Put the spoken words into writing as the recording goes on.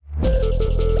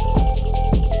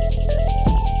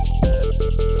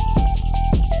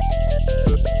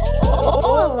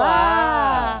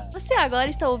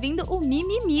agora está ouvindo o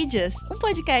Mimi Mídias, um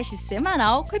podcast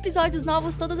semanal com episódios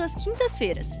novos todas as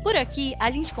quintas-feiras. Por aqui,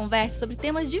 a gente conversa sobre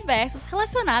temas diversos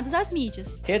relacionados às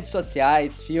mídias. Redes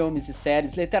sociais, filmes e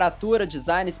séries, literatura,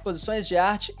 design, exposições de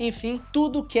arte, enfim,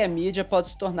 tudo que é mídia pode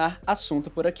se tornar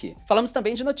assunto por aqui. Falamos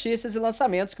também de notícias e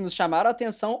lançamentos que nos chamaram a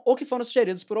atenção ou que foram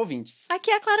sugeridos por ouvintes. Aqui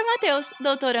é a Clara Matheus,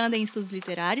 doutoranda em estudos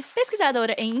literários,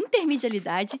 pesquisadora em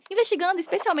intermedialidade, investigando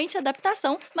especialmente a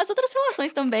adaptação, mas outras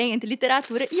relações também entre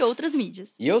literatura e outras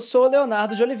mídias. E eu sou o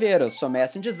Leonardo de Oliveira, sou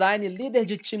mestre em design, líder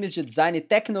de times de design e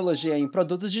tecnologia em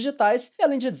produtos digitais, e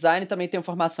além de design também tenho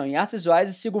formação em artes visuais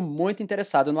e sigo muito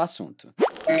interessado no assunto.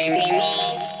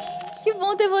 Que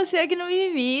bom ter você aqui no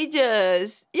Mimi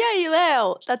Mídias! E aí,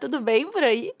 Léo, tá tudo bem por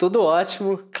aí? Tudo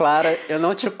ótimo, Clara, eu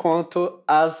não te conto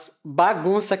as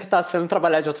bagunças que tá sendo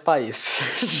trabalhar de outro país.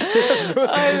 Jesus,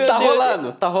 Ai, tá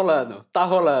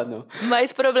rolando.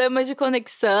 Mais problemas de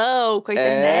conexão com a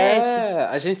internet?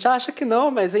 A gente acha que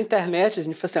não, mas a internet, a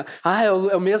gente fala assim, é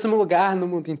o mesmo lugar no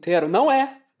mundo inteiro. Não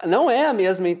é a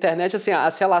mesma internet, assim,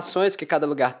 as relações que cada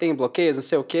lugar tem, bloqueios, não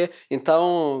sei o quê.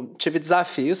 Então, tive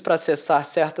desafios para acessar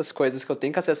certas coisas que eu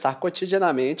tenho que acessar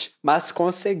cotidianamente, mas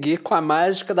consegui com a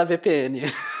mágica da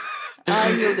VPN.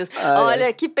 Ai, meu Deus.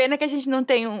 Olha, que pena que a gente não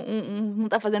tem não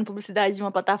tá fazendo publicidade de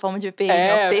uma plataforma de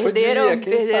VPN.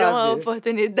 Perderam a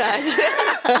oportunidade.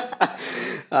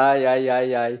 Ai.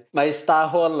 Mas tá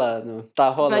rolando.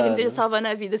 Imagina ter salvando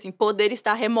a vida, assim, poder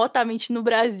estar remotamente no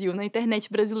Brasil, na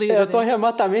internet brasileira. Eu tô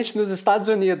remotamente nos Estados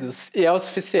Unidos, e é o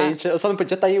suficiente. Eu só não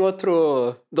podia estar do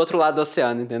outro lado do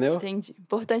oceano, entendeu? Entendi. O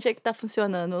importante é que tá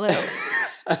funcionando, Léo.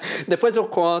 Depois eu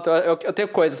conto, eu tenho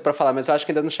coisas pra falar, mas eu acho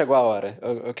que ainda não chegou a hora.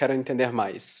 Eu quero entender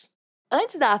mais.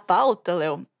 Antes da pauta,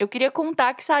 Léo, eu queria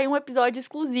contar que saiu um episódio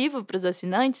exclusivo para os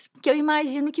assinantes que eu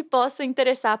imagino que possa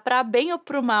interessar para bem ou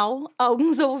para mal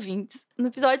alguns ouvintes. No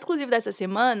episódio exclusivo dessa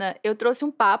semana, eu trouxe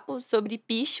um papo sobre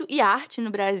picho e arte no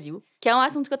Brasil, que é um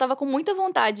assunto que eu estava com muita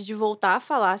vontade de voltar a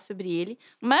falar sobre ele,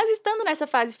 mas estando nessa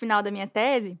fase final da minha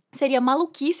tese, seria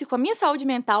maluquice com a minha saúde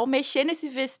mental mexer nesse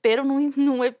vespeiro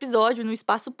num episódio, num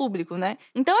espaço público, né?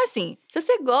 Então, assim, se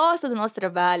você gosta do nosso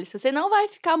trabalho, se você não vai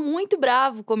ficar muito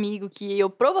bravo comigo, que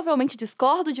eu provavelmente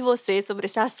discordo de você sobre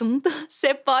esse assunto,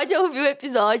 você pode ouvir o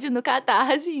episódio no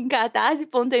Catarse, em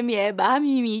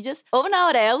catarse.me/mimídias, ou na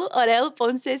Aurelo,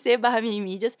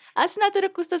 aurelo.cc/mimídias. A assinatura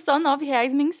custa só R$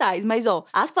 9,00 mensais, mas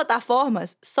as plataformas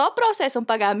só processam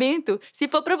pagamento se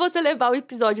for pra você levar o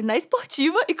episódio na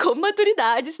esportiva e com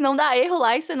maturidade, senão dá erro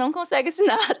lá e você não consegue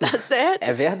assinar, tá certo?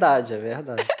 É verdade.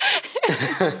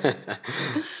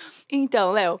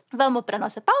 Então, Léo, vamos pra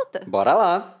nossa pauta? Bora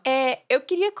lá. Eu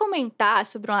queria comentar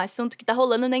sobre um assunto que tá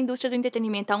rolando na indústria do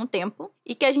entretenimento há um tempo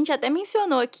e que a gente até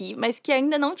mencionou aqui, mas que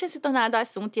ainda não tinha se tornado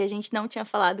assunto e a gente não tinha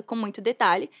falado com muito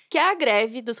detalhe, que é a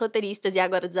greve dos roteiristas e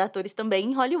agora dos atores também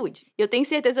em Hollywood. Eu tenho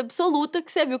certeza absoluta que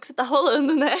você viu que isso tá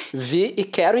rolando, né? Vi e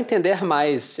quero entender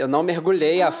mais. Eu não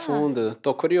mergulhei a fundo.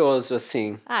 Tô curioso,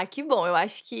 assim. Que bom. Eu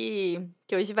acho que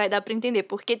hoje vai dar pra entender,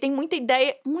 porque tem muita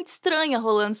ideia muito estranha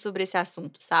rolando sobre esse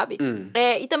assunto, sabe?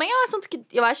 E também é um assunto que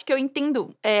eu acho que eu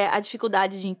entendo a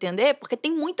dificuldade de entender, porque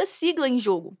tem muita sigla em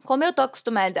jogo. Como eu tô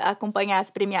acostumada a acompanhar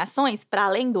as premiações, pra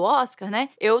além do Oscar, né?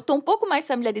 Eu tô um pouco mais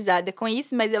familiarizada com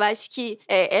isso, mas eu acho que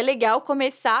é legal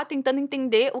começar tentando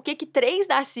entender o que 3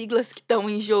 das siglas que estão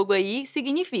em jogo aí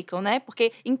significam, né?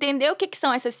 Porque entender o que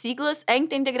são essas siglas é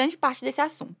entender grande parte desse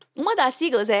assunto. Uma das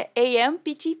siglas é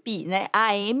AMPTP, né?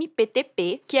 AMPTP,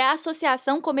 que é a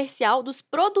Associação Comercial dos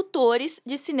Produtores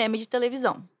de Cinema e de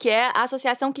Televisão, que é a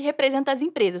associação que representa as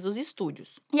empresas, os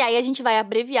estúdios. E aí a gente vai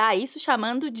abreviar isso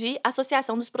chamando de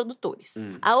Associação dos Produtores.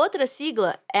 A outra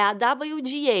sigla é a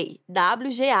WGA,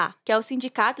 que é o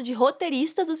Sindicato de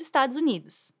Roteiristas dos Estados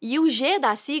Unidos. E o G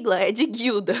da sigla é de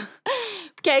guilda.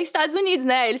 Porque é Estados Unidos,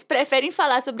 né? Eles preferem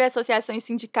falar sobre associações e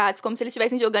sindicatos como se eles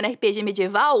estivessem jogando RPG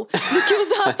medieval do que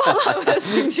usar a palavra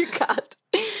sindicato.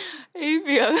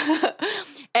 Enfim,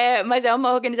 mas é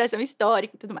uma organização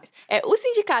histórica e tudo mais. O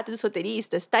Sindicato dos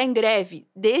Roteiristas está em greve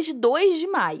desde 2 de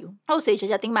maio. Ou seja,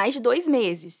 já tem mais de 2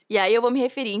 meses. E aí eu vou me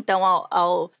referir, então,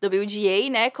 ao WGA,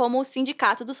 né, como o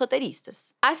Sindicato dos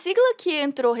Roteiristas. A sigla que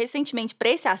entrou recentemente para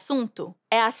esse assunto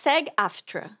é a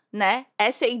SAG-AFTRA, né?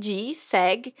 SAG,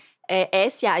 SAG,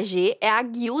 SAG, é a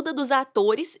Guilda dos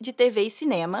Atores de TV e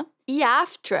Cinema. E a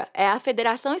AFTRA é a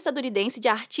Federação Estadunidense de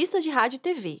Artistas de Rádio e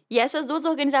TV. E essas duas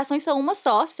organizações são uma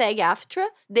só, SAG-AFTRA,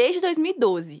 desde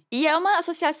 2012. E é uma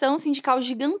associação sindical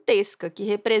gigantesca que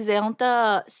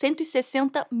representa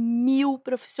 160 mil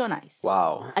profissionais.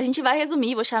 Uau! A gente vai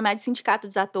resumir, vou chamar de sindicato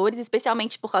dos atores,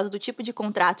 especialmente por causa do tipo de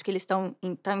contrato que eles estão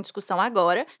em discussão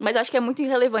agora. Mas eu acho que é muito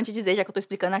irrelevante dizer, já que eu tô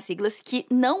explicando as siglas, que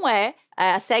não é...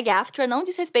 A SAG-AFTRA não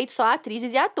diz respeito só a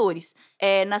atrizes e atores.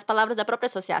 Nas palavras da própria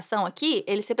associação aqui,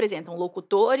 eles representam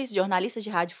locutores, jornalistas de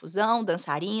radiodifusão,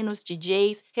 dançarinos,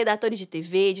 DJs, redatores de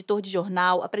TV, editor de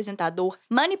jornal, apresentador,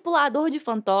 manipulador de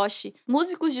fantoche,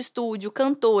 músicos de estúdio,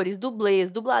 cantores, dublês,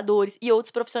 dubladores e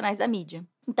outros profissionais da mídia.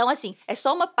 Então, assim, é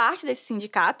só uma parte desse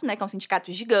sindicato, né, que é um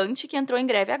sindicato gigante, que entrou em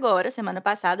greve agora, semana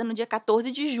passada, no dia 14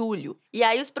 de julho. E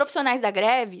aí, os profissionais da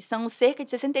greve são cerca de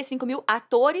 65 mil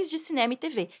atores de cinema e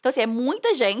TV. Então, assim, é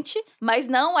muita gente, mas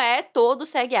não é todo o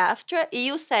SAG-AFTRA,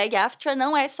 e o SAG-AFTRA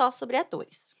não é só sobre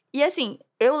atores. E, assim,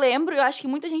 eu acho que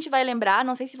muita gente vai lembrar,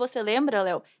 não sei se você lembra,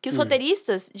 Léo, que os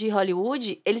roteiristas de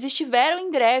Hollywood, eles estiveram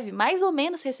em greve mais ou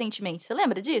menos recentemente. Você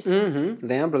lembra disso?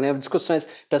 Lembro. Discussões,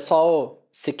 pessoal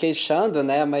se queixando,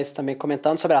 né, mas também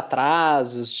comentando sobre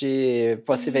atrasos de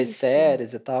possíveis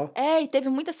séries e tal. E teve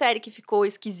muita série que ficou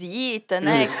esquisita,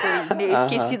 né, que foi meio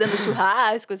esquecida no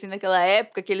churrasco, assim, naquela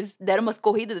época, que eles deram umas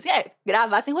corridas, assim,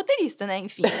 gravar sem roteirista, né,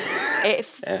 enfim.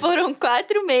 Foram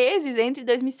 4 meses entre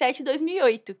 2007 e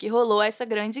 2008 que rolou essa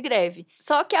grande greve.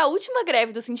 Só que a última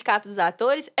greve do Sindicato dos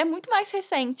Atores é muito mais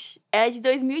recente. É de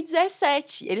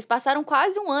 2017. Eles passaram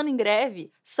quase um ano em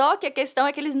greve. Só que a questão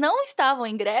é que eles não estavam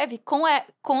em greve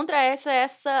contra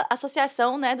essa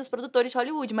associação, né, dos produtores de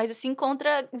Hollywood, mas assim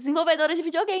contra desenvolvedoras de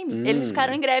videogame. Eles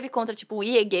ficaram em greve contra, tipo,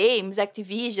 EA Games,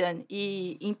 Activision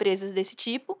e empresas desse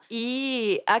tipo.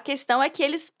 E a questão é que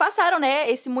eles passaram, né,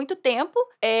 esse muito tempo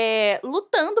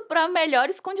lutando para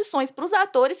melhores condições para os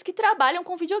atores que trabalham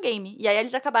com videogame. E aí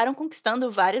eles acabaram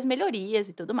conquistando várias melhorias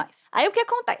e tudo mais. Aí o que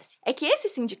acontece? É que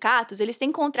esses sindicatos, eles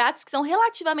têm contratos que são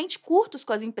relativamente curtos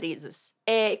com as empresas.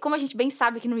 Como a gente bem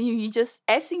sabe aqui no mídias,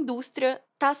 essa indústria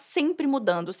tá sempre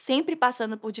mudando, sempre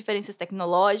passando por diferenças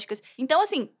tecnológicas. Então,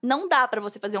 assim, não dá pra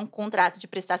você fazer um contrato de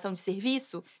prestação de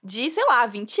serviço de, sei lá,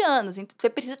 20 anos. Então, você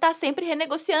precisa estar sempre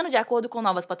renegociando de acordo com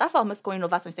novas plataformas, com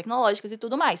inovações tecnológicas e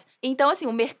tudo mais. Então, assim,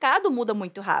 o mercado muda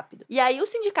muito rápido. E aí, o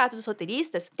Sindicato dos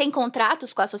Roteiristas tem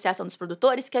contratos com a Associação dos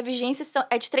Produtores que a vigência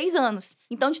é de 3 anos.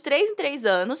 Então, de 3 em 3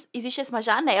 anos, existe essa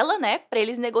janela, né, pra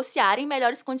eles negociarem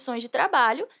melhores condições de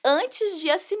trabalho antes de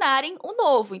assinarem o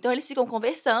novo. Então, eles ficam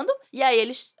conversando e aí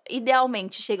eles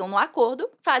idealmente chegam num acordo,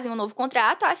 fazem um novo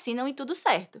contrato, assinam e tudo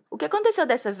certo. O que aconteceu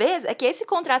dessa vez é que esse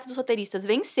contrato dos roteiristas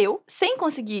venceu sem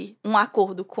conseguir um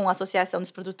acordo com a Associação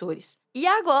dos Produtores. E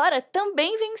agora,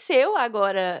 também venceu,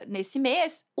 agora nesse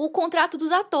mês, o contrato dos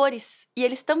atores. E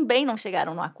eles também não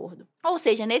chegaram no acordo. Ou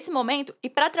seja, nesse momento, e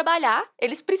para trabalhar,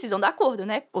 eles precisam do acordo,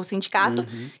 né? O sindicato,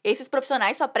 esses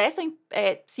profissionais só prestam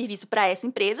serviço para essa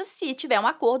empresa se tiver um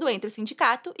acordo entre o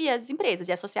sindicato e as empresas,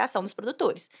 e a Associação dos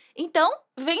Produtores. Então,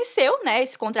 venceu, né,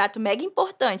 esse contrato mega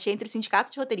importante entre o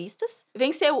sindicato de roteiristas,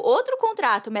 venceu outro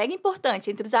contrato mega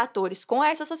importante entre os atores com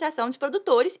essa Associação dos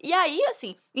Produtores, e aí,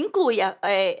 assim, inclui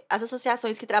as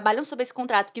associações que trabalham sobre esse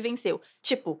contrato que venceu,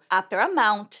 tipo a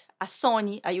Paramount, a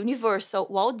Sony, a Universal,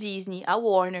 o Walt Disney, a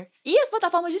Warner. E as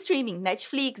plataformas de streaming,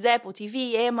 Netflix, Apple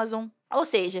TV, Amazon. Ou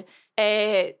seja,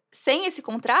 sem esse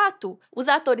contrato, os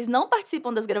atores não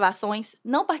participam das gravações,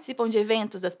 não participam de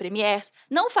eventos das premieres,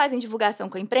 não fazem divulgação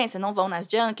com a imprensa, não vão nas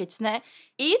junkets, né?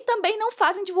 E também não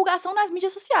fazem divulgação nas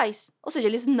mídias sociais. Ou seja,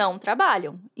 eles não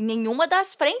trabalham em nenhuma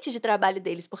das frentes de trabalho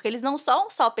deles, porque eles não são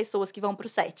só pessoas que vão pro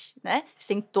set, né? Eles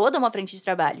têm toda uma frente de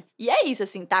trabalho. E é isso,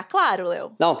 assim, tá claro,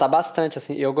 Léo? Não, tá bastante,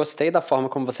 assim. Eu gostei da forma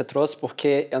como você trouxe,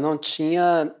 porque eu não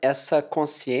tinha essa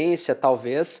consciência,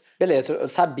 talvez. Beleza, eu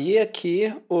sabia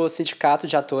que o sindicato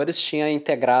de atores tinha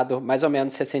integrado mais ou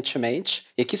menos recentemente,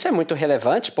 e que isso é muito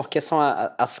relevante, porque são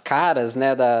as caras,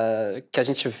 né, que a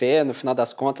gente vê, no final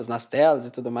das contas, nas telas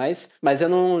e tudo mais, mas eu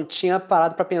não tinha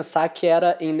parado para pensar que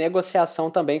era em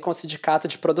negociação também com o sindicato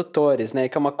de produtores, né,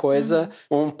 que é uma coisa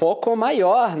um pouco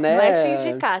maior, né? Não é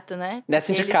sindicato, né? Não é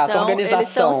sindicato, organização, eles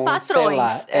são os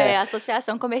patrões, sei lá.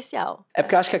 associação comercial. É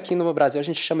porque eu acho que aqui no Brasil a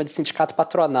gente chama de sindicato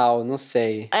patronal, não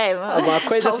sei. Alguma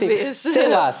coisa talvez. assim. Sei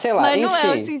lá, Mas enfim. não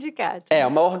é um sindicato.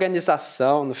 Uma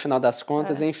organização, no final das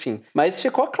contas, enfim. Mas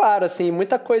ficou claro, assim,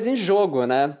 muita coisa em jogo,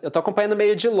 né? Eu tô acompanhando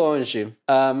meio de longe,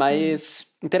 mas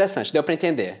Interessante, deu pra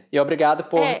entender. E obrigado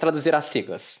por traduzir as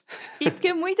siglas. E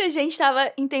porque muita gente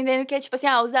tava entendendo que é tipo assim,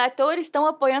 os atores estão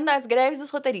apoiando as greves dos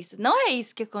roteiristas. Não é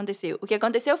isso que aconteceu. O que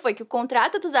aconteceu foi que o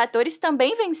contrato dos atores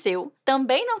também venceu,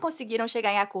 também não conseguiram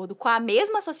chegar em acordo com a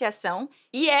mesma associação,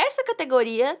 e essa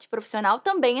categoria de profissional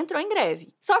também entrou em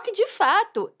greve. Só que, de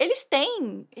fato, eles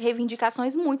têm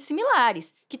reivindicações muito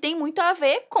similares, que tem muito a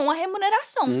ver com a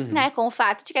remuneração, né? Com o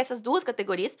fato de que essas duas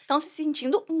categorias estão se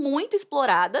sentindo muito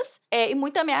exploradas e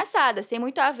muito ameaçadas. Tem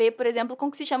muito a ver, por exemplo, com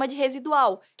o que se chama de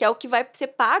residual, que é o que vai ser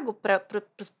pago para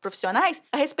os profissionais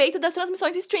a respeito das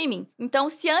transmissões streaming. Então,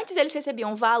 se antes eles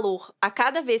recebiam valor a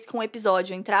cada vez que um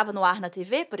episódio entrava no ar na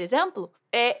TV, por exemplo,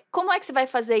 como é que você vai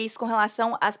fazer isso com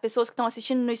relação às pessoas que estão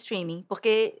assistindo no streaming?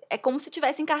 Porque é como se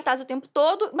tivesse em cartaz o tempo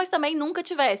todo, mas também nunca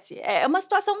tivesse. É uma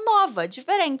situação nova,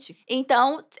 diferente.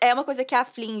 Então, é uma coisa que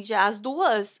aflige as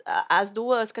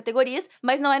duas categorias,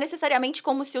 mas não é necessariamente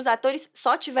como se os atores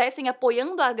só estivessem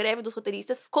apoiando a greve dos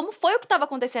roteiristas, como foi o que estava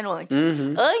acontecendo antes.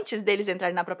 Antes deles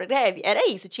entrarem na própria greve, era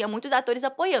isso, tinha muitos atores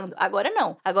apoiando. Agora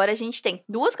não. Agora a gente tem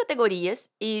duas categorias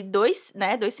e dois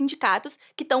sindicatos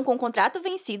que estão com o contrato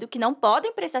vencido, que não podem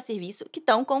prestar serviço, que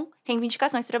estão com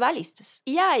reivindicações trabalhistas.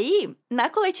 E aí, na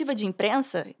coletiva de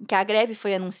imprensa, que a greve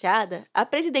foi anunciada, a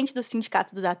presidente do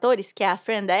Sindicato dos Atores, que é a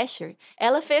Fran Drescher,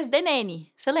 ela fez The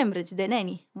Nanny. Você lembra de The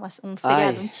Nanny? Um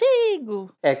seriado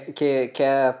antigo. Que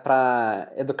é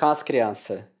pra educar umas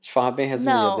crianças, de forma bem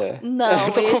resumida. Não,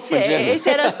 esse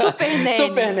era Super Nanny.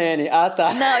 Super Nanny,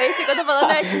 tá. Não, esse que eu tô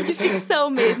falando é tipo de ficção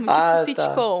mesmo, tipo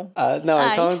sitcom.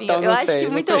 Enfim, então eu acho que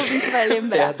muito ouvinte vai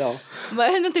lembrar. Perdão.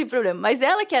 Mas não tem problema. Mas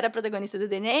ela, que era a protagonista do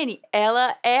The Nanny,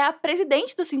 ela é a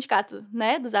presidente do sindicato,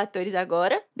 né, dos atores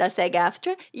agora, da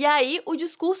SAG-AFTRA. E aí, o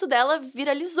discurso dela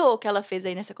viralizou, que ela fez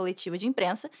aí nessa coletiva de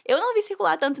imprensa. Eu não vi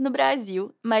circular tanto no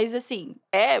Brasil, mas, assim,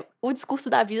 é o discurso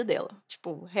da vida dela.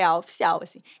 Tipo, real, oficial,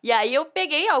 assim. E aí, eu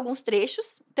peguei alguns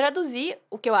trechos, traduzi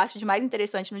o que eu acho de mais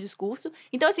interessante no discurso.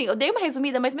 Então, assim, eu dei uma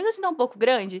resumida, mas mesmo assim tá um pouco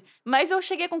grande. Mas eu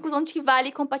cheguei à conclusão de que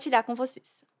vale compartilhar com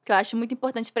vocês. Que eu acho muito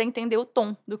importante para entender o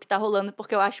tom do que tá rolando,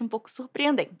 porque eu acho um pouco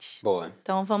surpreendente. Boa.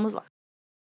 Então, vamos lá.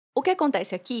 O que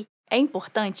acontece aqui é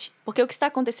importante porque o que está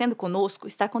acontecendo conosco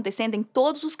está acontecendo em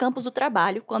todos os campos do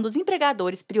trabalho quando os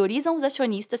empregadores priorizam os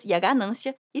acionistas e a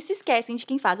ganância e se esquecem de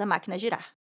quem faz a máquina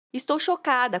girar. Estou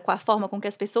chocada com a forma com que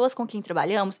as pessoas com quem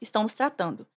trabalhamos estão nos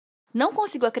tratando. Não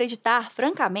consigo acreditar,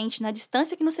 francamente, na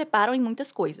distância que nos separam em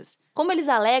muitas coisas. Como eles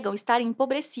alegam estarem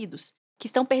empobrecidos, que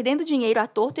estão perdendo dinheiro à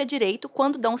torto e à direito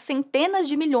quando dão centenas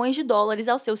de milhões de dólares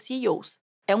aos seus CEOs.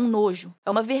 É um nojo, é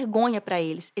uma vergonha para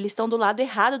eles. Eles estão do lado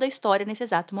errado da história nesse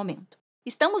exato momento.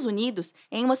 Estamos unidos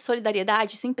em uma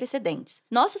solidariedade sem precedentes.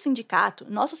 Nossos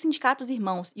sindicatos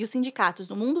irmãos e os sindicatos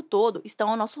do mundo todo estão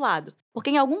ao nosso lado, porque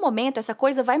em algum momento essa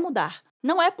coisa vai mudar.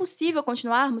 Não é possível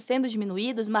continuarmos sendo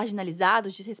diminuídos,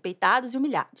 marginalizados, desrespeitados e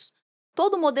humilhados.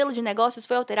 Todo o modelo de negócios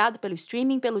foi alterado pelo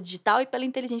streaming, pelo digital e pela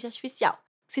inteligência artificial.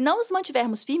 Se não nos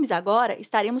mantivermos firmes agora,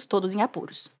 estaremos todos em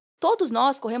apuros. Todos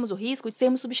nós corremos o risco de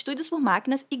sermos substituídos por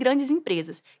máquinas e grandes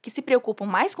empresas, que se preocupam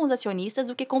mais com os acionistas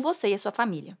do que com você e a sua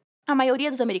família. A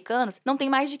maioria dos americanos não tem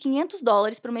mais de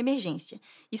 $500 para uma emergência.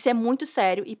 Isso é muito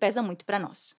sério e pesa muito para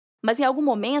nós. Mas em algum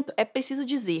momento é preciso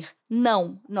dizer,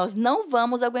 não, nós não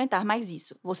vamos aguentar mais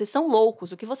isso. Vocês são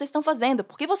loucos, o que vocês estão fazendo?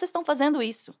 Por que vocês estão fazendo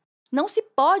isso? Não se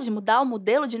pode mudar o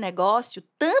modelo de negócio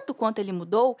tanto quanto ele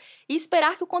mudou e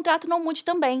esperar que o contrato não mude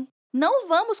também. Não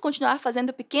vamos continuar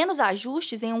fazendo pequenos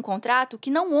ajustes em um contrato que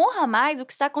não honra mais o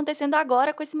que está acontecendo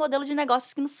agora com esse modelo de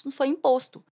negócios que nos foi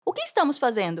imposto. O que estamos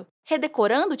fazendo?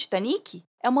 Redecorando o Titanic?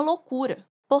 É uma loucura.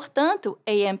 Portanto,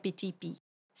 AMPTP,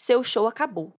 seu show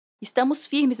acabou. Estamos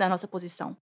firmes na nossa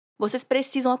posição. Vocês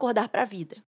precisam acordar para a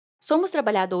vida. Somos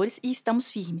trabalhadores e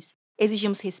estamos firmes.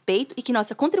 Exigimos respeito e que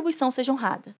nossa contribuição seja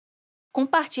honrada.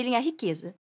 Compartilhem a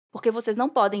riqueza, porque vocês não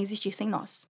podem existir sem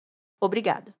nós.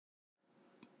 Obrigada.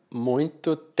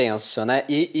 Muito tenso, né?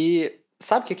 E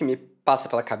sabe o que me passa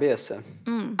pela cabeça?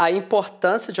 A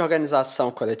importância de organização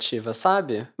coletiva,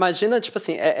 sabe? Imagina, tipo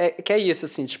assim, que é isso,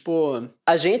 assim, tipo...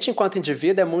 A gente, enquanto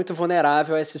indivíduo, é muito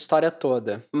vulnerável a essa história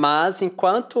toda. Mas,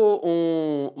 enquanto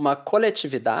uma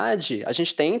coletividade, a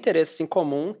gente tem interesses em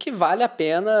comum que vale a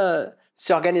pena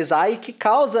se organizar e que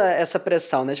causa essa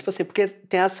pressão, né? Tipo assim, porque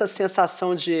tem essa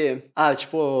sensação de...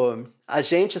 a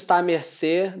gente está à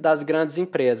mercê das grandes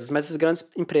empresas, mas as grandes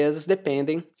empresas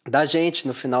dependem da gente,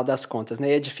 no final das contas, né?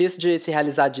 E é difícil de se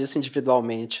realizar disso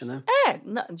individualmente, né?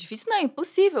 Difícil não, é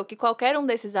impossível que qualquer um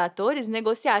desses atores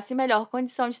negociasse melhor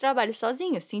condição de trabalho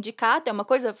sozinho. Sindicato é uma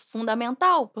coisa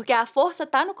fundamental, porque a força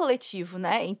tá no coletivo,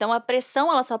 né? Então a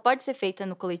pressão, ela só pode ser feita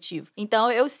no coletivo.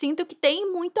 Então eu sinto que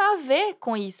tem muito a ver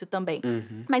com isso também.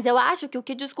 Mas eu acho que o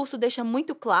que o discurso deixa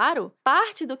muito claro,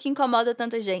 parte do que incomoda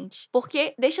tanta gente.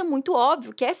 Porque deixa muito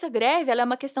óbvio que essa greve, ela é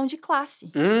uma questão de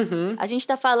classe. A gente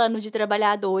tá falando de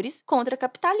trabalhadores contra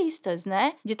capitalistas,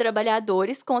 né? De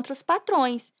trabalhadores contra os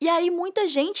patrões. E aí muita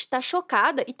gente tá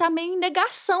chocada e tá meio em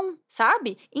negação,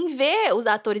 sabe? Em ver os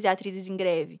atores e atrizes em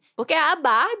greve. Porque a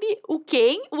Barbie, o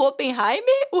Ken, o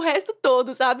Oppenheimer, o resto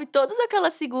todo, sabe? Todas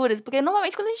aquelas figuras. Porque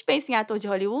normalmente quando a gente pensa em ator de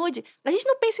Hollywood, a gente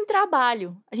não pensa em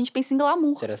trabalho, a gente pensa em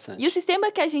glamour. Interessante. E o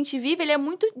sistema que a gente vive, ele é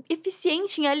muito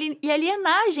eficiente em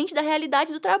alienar a gente da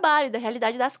realidade do trabalho, da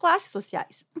realidade das classes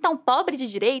sociais. Então, pobre de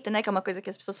direita, né, que é uma coisa que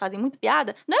as pessoas fazem muito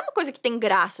piada, não é uma coisa que tem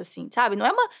graça, assim, sabe? Não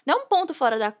é um ponto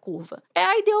fora da curva. É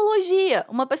a ideologia.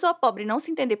 Uma pessoa pobre não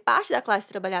se entender parte da classe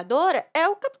trabalhadora é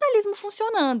o capitalismo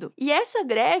funcionando. E essa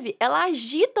greve, ela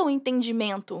agita o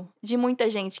entendimento de muita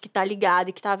gente que tá ligada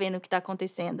e que tá vendo o que tá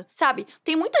acontecendo. Sabe?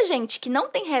 Tem muita gente que não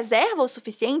tem reserva o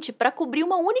suficiente pra cobrir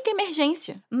uma única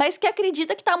emergência, mas que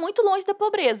acredita que tá muito longe da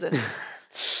pobreza.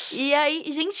 E aí,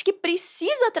 gente que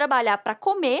precisa trabalhar pra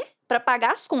comer, pra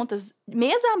pagar as contas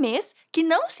mês a mês, que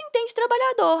não se entende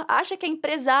trabalhador, acha que é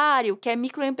empresário, que é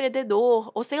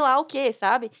microempreendedor, ou sei lá o que,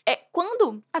 sabe? É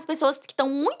quando as pessoas que estão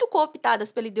muito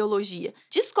cooptadas pela ideologia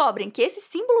descobrem que esses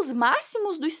símbolos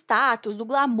máximos do status, do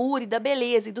glamour e da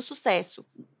beleza e do sucesso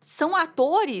são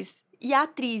atores e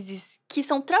atrizes que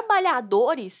são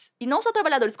trabalhadores, e não só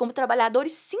trabalhadores, como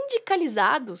trabalhadores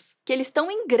sindicalizados, que eles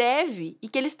estão em greve e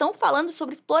que eles estão falando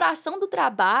sobre exploração do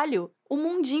trabalho, o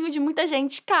mundinho de muita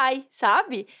gente cai,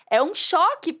 sabe? É um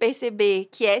choque perceber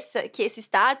que esse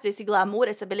status, esse glamour,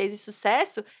 essa beleza e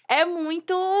sucesso é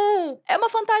uma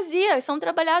fantasia, são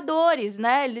trabalhadores,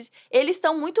 né? Eles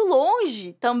estão muito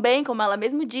longe também, como ela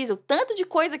mesma diz, o tanto de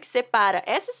coisa que separa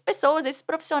essas pessoas, esses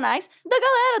profissionais, da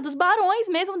galera, dos barões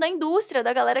mesmo, da indústria,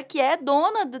 da galera que é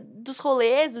dona dos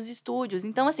rolês, dos estúdios.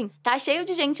 Então, assim, tá cheio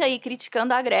de gente aí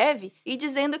criticando a greve e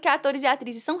dizendo que atores e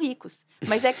atrizes são ricos.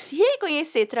 Mas é que se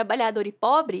reconhecer trabalhador e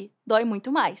pobre, dói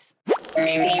muito mais.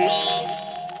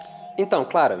 Então,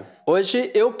 Clara,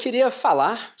 hoje eu queria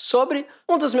falar sobre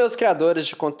um dos meus criadores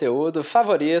de conteúdo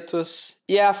favoritos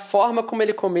e é a forma como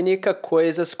ele comunica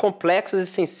coisas complexas e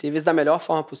sensíveis da melhor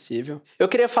forma possível. Eu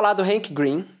queria falar do Hank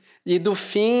Green e do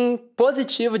fim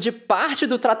positivo de parte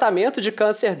do tratamento de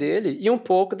câncer dele e um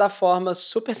pouco da forma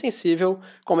super sensível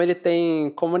como ele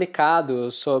tem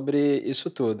comunicado sobre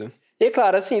isso tudo. E,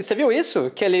 claro, assim, você viu isso?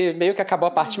 Que ele meio que acabou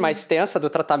a parte mais tensa do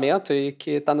tratamento e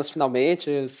que tá nos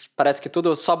finalmente. Parece que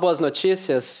tudo só boas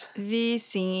notícias. Vi,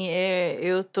 sim.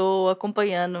 Eu tô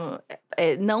acompanhando.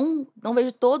 Não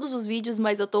vejo todos os vídeos,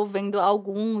 mas eu tô vendo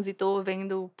alguns e tô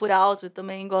vendo por alto. Eu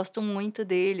também gosto muito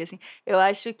dele, assim. Eu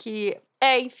acho que...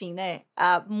 enfim, né?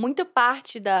 Muita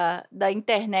parte da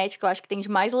internet que eu acho que tem de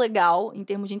mais legal, em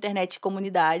termos de internet e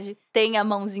comunidade, tem a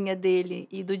mãozinha dele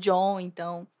e do John,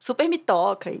 então super me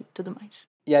toca e tudo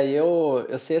mais. E aí eu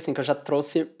sei, assim, que eu já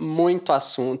trouxe muito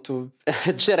assunto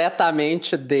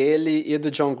diretamente dele e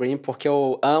do John Green, porque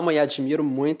eu amo e admiro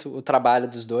muito o trabalho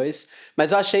dos dois,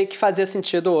 mas eu achei que fazia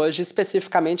sentido hoje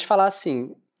especificamente falar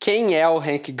assim, quem é o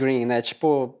Hank Green, né?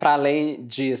 Tipo, pra além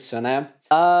disso, né?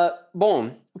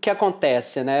 Bom, o que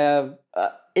acontece, né?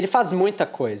 Ele faz muita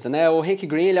coisa, né? O Hank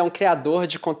Green, ele é um criador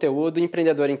de conteúdo,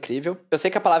 empreendedor incrível. Eu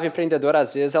sei que a palavra empreendedor,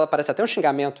 às vezes, ela parece até um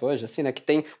xingamento hoje, assim, né? Que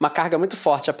tem uma carga muito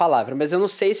forte a palavra, mas eu não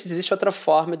sei se existe outra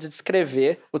forma de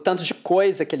descrever o tanto de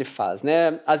coisa que ele faz,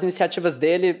 né? As iniciativas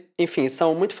dele, enfim,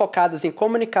 são muito focadas em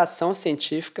comunicação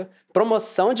científica,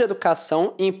 promoção de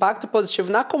educação e impacto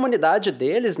positivo na comunidade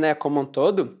deles, né, como um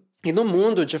todo, e no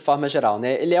mundo de forma geral,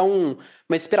 né? Ele é uma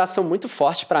inspiração muito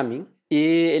forte pra mim.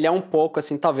 E ele é um pouco,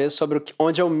 assim, talvez, sobre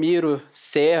onde eu miro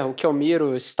ser, o que eu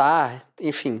miro estar,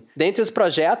 enfim. Dentre os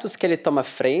projetos que ele toma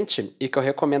frente, e que eu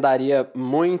recomendaria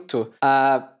muito,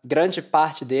 a grande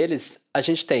parte deles, a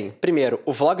gente tem, primeiro,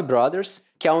 o Vlog Brothers,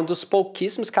 que é um dos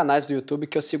pouquíssimos canais do YouTube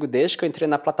que eu sigo desde que eu entrei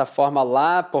na plataforma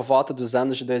lá por volta dos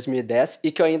anos de 2010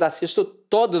 e que eu ainda assisto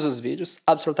todos os vídeos,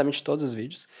 absolutamente todos os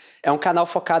vídeos. É um canal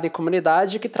focado em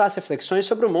comunidade que traz reflexões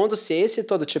sobre o mundo, ciência e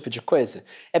todo tipo de coisa.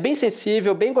 É bem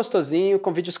sensível, bem gostosinho,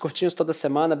 com vídeos curtinhos toda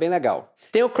semana, bem legal.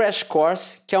 Tem o Crash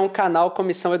Course, que é um canal com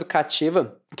missão educativa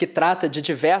iniciativa que trata de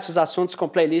diversos assuntos com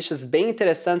playlists bem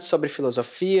interessantes sobre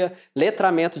filosofia,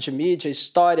 letramento de mídia,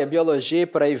 história, biologia e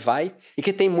por aí vai, e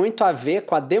que tem muito a ver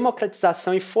com a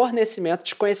democratização e fornecimento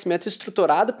de conhecimento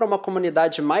estruturado para uma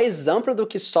comunidade mais ampla do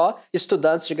que só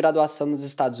estudantes de graduação nos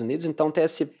Estados Unidos. Então tem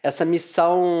essa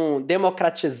missão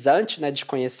democratizante, né, de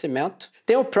conhecimento.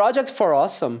 Tem o Project for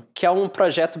Awesome, que é um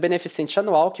projeto beneficente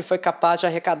anual que foi capaz de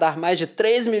arrecadar mais de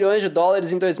 3 milhões de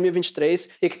dólares em 2023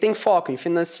 e que tem foco em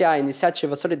financiar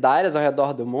iniciativas solidárias ao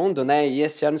redor do mundo, né? E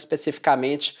esse ano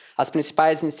especificamente, as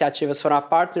principais iniciativas foram a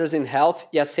Partners in Health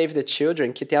e a Save the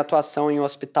Children, que tem atuação em um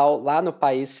hospital lá no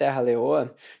país Serra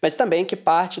Leoa, mas também que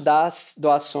parte das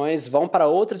doações vão para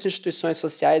outras instituições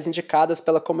sociais indicadas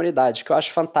pela comunidade, que eu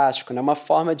acho fantástico, né? Uma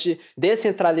forma de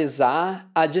descentralizar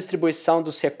a distribuição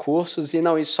dos recursos e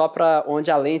não ir só para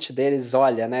onde a lente deles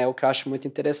olha, né? O que eu acho muito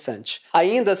interessante.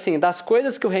 Ainda assim, das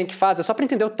coisas que o Hank faz, é só para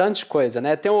entender o tanto de coisa,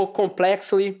 né? Tem o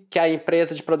Complexly, que é a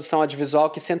empresa de produção audiovisual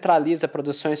que centraliza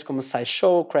produções como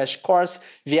SciShow, Crash Course,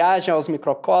 Viagem aos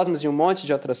Microcosmos e um monte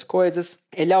de outras coisas.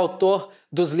 Ele é autor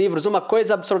dos livros Uma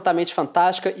Coisa Absolutamente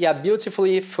Fantástica e A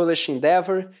Beautifully Foolish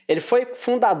Endeavor. Ele foi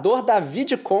fundador da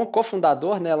Vidcon,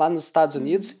 cofundador, né, lá nos Estados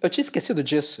Unidos. Eu tinha esquecido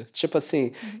disso. Tipo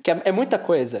assim, que é muita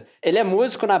coisa. Ele é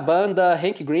músico na banda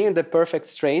Hank Green and the Perfect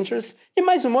Strangers e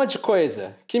mais um monte de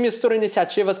coisa, que mistura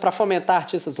iniciativas para fomentar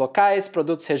artistas locais,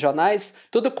 produtos regionais,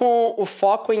 tudo com o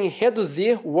foco em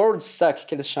reduzir world suck,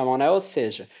 que eles chamam, né? Ou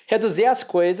seja, reduzir as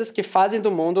coisas que fazem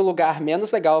do mundo um lugar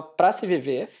menos legal para se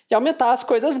viver e aumentar as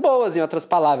coisas boas, em outras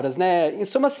palavras, né? Em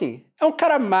suma, assim, é um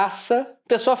cara massa,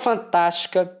 pessoa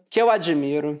fantástica, que eu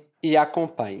admiro e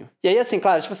acompanho. E aí, assim,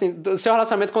 claro, tipo assim, do seu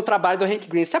relacionamento com o trabalho do Hank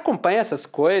Green, você acompanha essas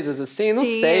coisas, assim? Não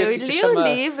sei o que chama... eu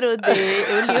li o livro dele,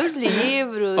 eu li os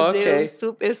livros, Ok.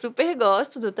 eu super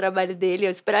gosto do trabalho dele,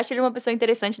 eu super acho ele uma pessoa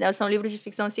interessante, né? São livros de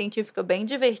ficção científica bem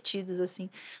divertidos,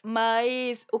 assim.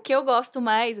 Mas o que eu gosto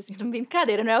mais, assim, não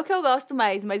brincadeira, não é o que eu gosto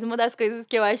mais, mas uma das coisas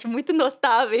que eu acho muito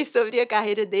notáveis sobre a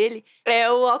carreira dele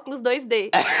é o óculos 2D.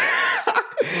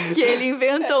 Que ele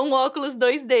inventou um óculos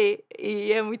 2D.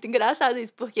 E é muito engraçado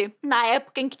isso, porque na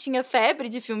época em que tinha febre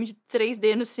de filme de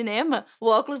 3D no cinema, o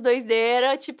óculos 2D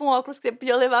era tipo um óculos que você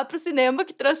podia levar pro cinema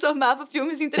que transformava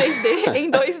filmes em 3D em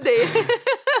 2D.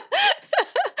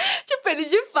 Tipo, ele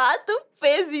de fato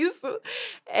fez isso.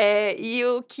 E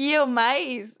o que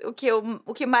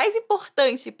mais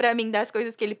importante pra mim das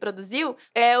coisas que ele produziu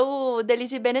é o The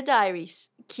Lizzie Bennet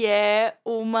Diaries, que é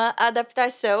uma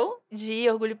adaptação de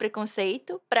Orgulho e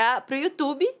Preconceito pro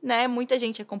YouTube, né? Muita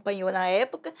gente acompanhou na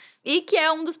época. E que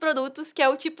é um dos produtos que é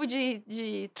o tipo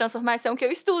de transformação que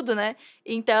eu estudo, né?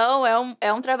 Então,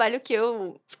 é um trabalho que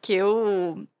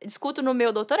eu discuto no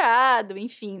meu doutorado,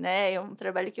 enfim, né? É um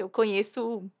trabalho que eu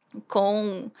conheço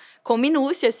com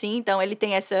minúcia, assim. Então, ele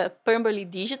tem essa Pemberley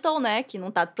Digital, né? Que não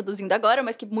tá produzindo agora,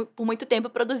 mas que por muito tempo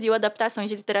produziu adaptações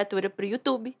de literatura pro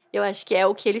YouTube. Eu acho que é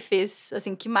o que ele fez,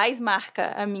 assim, que mais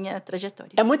marca a minha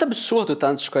trajetória. É muito absurdo o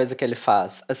tanto de coisa que ele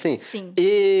faz, assim. Sim.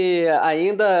 E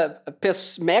ainda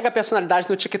mega personalidade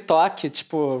no TikTok,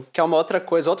 tipo, que é uma outra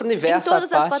coisa, outro universo à parte. Em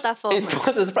todas as plataformas. Em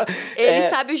todas as Ele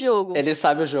sabe o jogo. Ele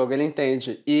sabe o jogo, ele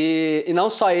entende. E não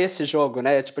só esse jogo,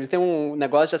 né? Tipo, ele tem um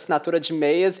negócio de assinatura de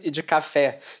meias e de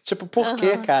café. Tipo, por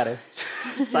quê, cara?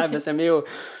 Sabe, assim, é meio...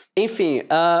 Enfim,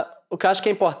 o que eu acho que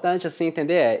é importante, assim,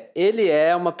 entender ele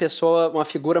é uma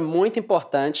figura muito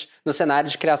importante no cenário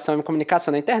de criação e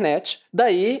comunicação na internet.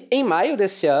 Daí, em maio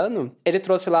desse ano, ele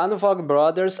trouxe lá no Vogue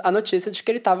Brothers a notícia de que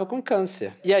ele estava com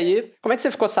câncer. E aí, como é que você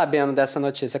ficou sabendo dessa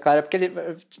notícia, Clara? Porque ele,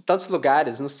 de tantos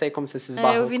lugares, não sei como você se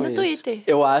esbarrou com isso. Eu vi no Twitter.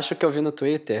 Eu acho que eu vi no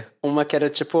Twitter uma que era,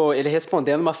 tipo, ele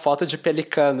respondendo uma foto de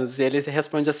pelicanos. E ele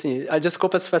responde assim,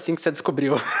 desculpa se foi assim que você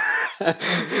descobriu.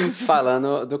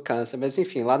 Falando do câncer. Mas,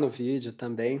 enfim, lá no vídeo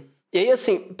também. E aí,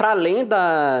 assim, para além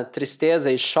da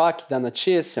tristeza e choque da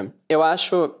notícia, eu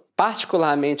acho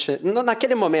particularmente,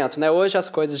 naquele momento, né? Hoje as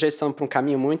coisas já estão para um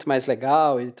caminho muito mais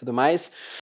legal e tudo mais,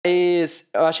 mas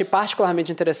eu achei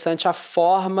particularmente interessante a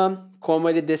forma como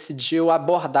ele decidiu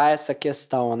abordar essa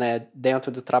questão, né? Dentro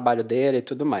do trabalho dele e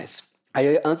tudo mais.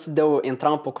 Aí, antes de eu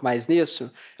entrar um pouco mais nisso,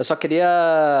 eu só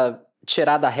queria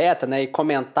tirar da reta, né, e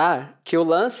comentar que o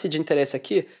lance de interesse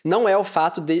aqui não é o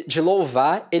fato de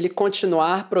louvar ele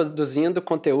continuar produzindo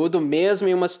conteúdo mesmo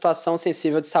em uma situação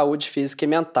sensível de saúde física e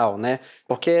mental, né?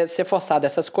 Porque ser forçado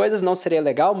essas coisas não seria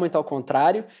legal, muito ao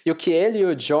contrário. E o que ele e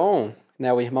o John,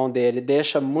 né, o irmão dele,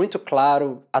 deixa muito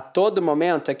claro a todo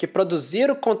momento é que produzir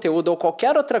o conteúdo ou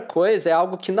qualquer outra coisa é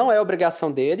algo que não é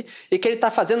obrigação dele e que ele tá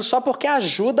fazendo só porque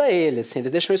ajuda ele, assim.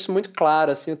 Eles deixam isso muito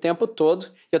claro, assim, o tempo todo.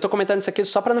 E eu tô comentando isso aqui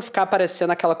só pra não ficar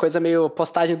parecendo aquela coisa meio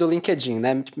postagem do LinkedIn,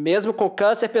 né? Mesmo com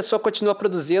câncer, a pessoa continua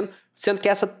produzindo Sendo que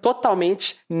essa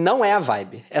totalmente não é a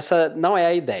vibe. Essa não é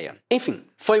a ideia. Enfim,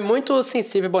 foi muito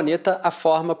sensível e bonita a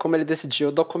forma como ele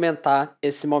decidiu documentar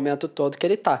esse momento todo que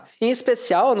ele tá. Em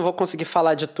especial, eu não vou conseguir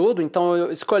falar de tudo, então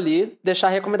eu escolhi deixar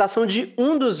a recomendação de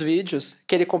um dos vídeos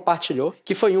que ele compartilhou,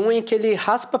 que foi um em que ele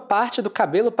raspa parte do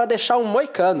cabelo para deixar um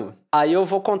moicano. Aí eu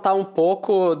vou contar um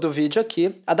pouco do vídeo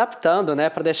aqui, adaptando, né,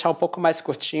 para deixar um pouco mais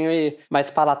curtinho e mais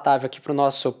palatável aqui pro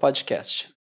nosso podcast.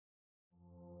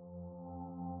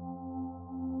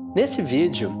 Nesse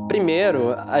vídeo,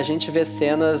 primeiro, a gente vê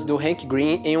cenas do Hank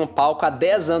Green em um palco há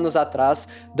 10 anos atrás,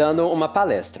 dando uma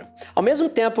palestra. Ao mesmo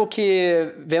tempo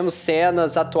que vemos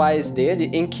cenas atuais dele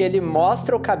em que ele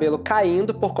mostra o cabelo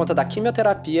caindo por conta da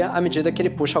quimioterapia à medida que ele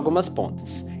puxa algumas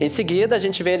pontas. Em seguida, a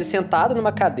gente vê ele sentado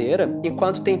numa cadeira,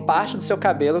 enquanto tem parte do seu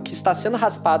cabelo que está sendo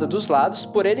raspado dos lados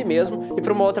por ele mesmo e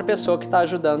por uma outra pessoa que está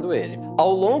ajudando ele.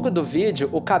 Ao longo do vídeo,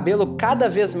 o cabelo cada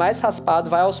vez mais raspado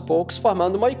vai aos poucos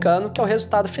formando um moicano, que é o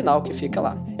resultado final que fica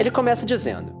lá. Ele começa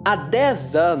dizendo: há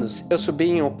 10 anos eu subi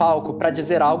em um palco para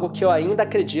dizer algo que eu ainda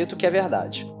acredito que é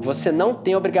verdade. Você não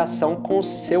tem obrigação com o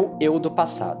seu eu do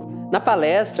passado. Na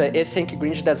palestra, esse Hank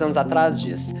Green de 10 anos atrás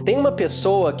diz: tem uma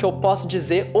pessoa que eu posso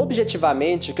dizer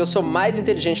objetivamente que eu sou mais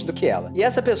inteligente do que ela. E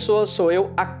essa pessoa sou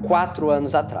eu há 4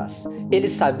 anos atrás. Ele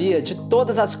sabia de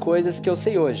todas as coisas que eu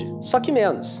sei hoje, só que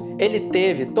menos. Ele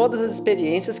teve todas as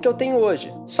experiências que eu tenho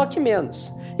hoje, só que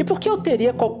menos. E por que eu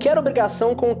teria qualquer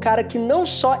obrigação com um cara que não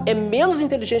só é menos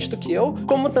inteligente do que eu,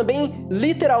 como também,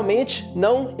 literalmente,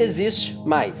 não existe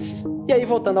mais? E aí,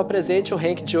 voltando ao presente, o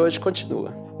Hank de hoje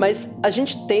continua. Mas a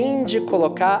gente tende a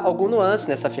colocar algum nuance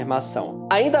nessa afirmação.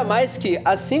 Ainda mais que,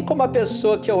 assim como a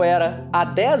pessoa que eu era há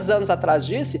 10 anos atrás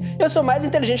disse, eu sou mais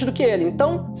inteligente do que ele.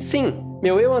 Então, sim,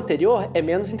 meu eu anterior é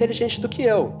menos inteligente do que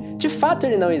eu. De fato,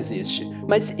 ele não existe.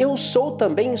 Mas eu sou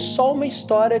também só uma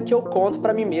história que eu conto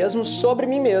para mim mesmo sobre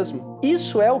mim mesmo.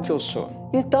 Isso é o que eu sou.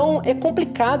 Então, é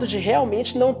complicado de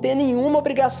realmente não ter nenhuma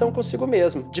obrigação consigo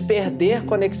mesmo, de perder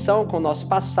conexão com o nosso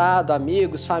passado,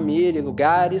 amigos, família,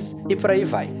 lugares e por aí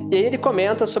vai. E aí ele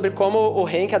comenta sobre como o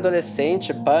Hank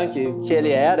adolescente, punk que ele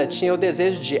era, tinha o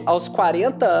desejo de, aos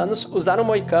 40 anos, usar um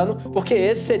moicano, porque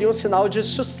esse seria um sinal de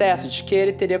sucesso, de que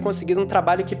ele teria conseguido um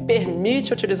trabalho que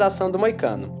permite a utilização do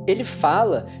moicano. Ele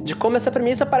fala de como essa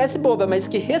premissa parece boba, mas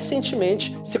que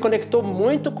recentemente se conectou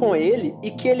muito com ele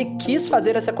e que ele quis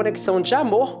fazer essa conexão de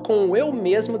amor com o eu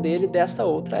mesmo dele desta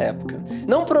outra época.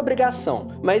 Não por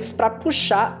obrigação, mas para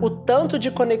puxar o tanto de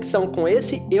conexão com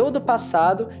esse eu do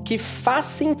passado que faz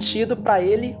sentido para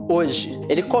ele hoje.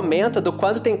 Ele comenta do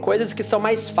quanto tem coisas que são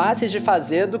mais fáceis de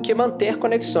fazer do que manter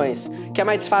conexões, que é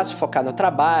mais fácil focar no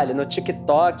trabalho, no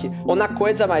TikTok ou na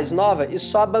coisa mais nova e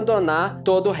só abandonar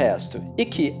todo o resto. E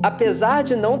que, apesar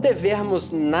de não devermos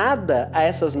nada a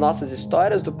essas nossas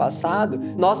histórias do passado,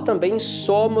 nós também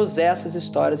somos essas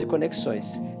histórias e conexões.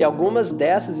 E algumas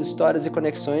dessas histórias e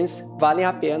conexões valem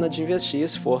a pena de investir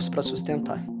esforço para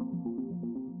sustentar.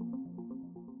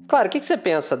 Claro, o que você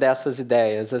pensa dessas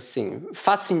ideias, assim?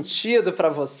 Faz sentido para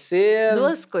você?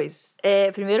 Duas coisas.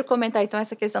 Primeiro comentar, então,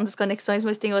 essa questão das conexões,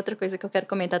 mas tem outra coisa que eu quero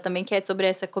comentar também, que é sobre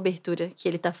essa cobertura que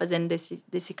ele tá fazendo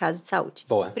desse caso de saúde.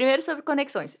 Boa. Primeiro, sobre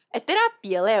conexões. É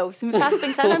terapia, Léo. Isso me faz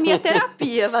pensar na minha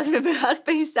terapia. Me faz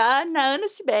pensar na Ana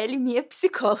Cibele, minha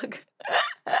psicóloga.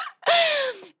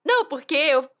 Não,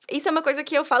 porque isso é uma coisa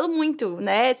que eu falo muito,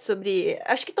 né? Sobre...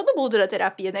 Acho que todo mundo na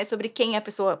terapia, né? Sobre quem a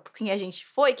pessoa... Quem a gente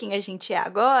foi, quem a gente é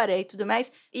agora e tudo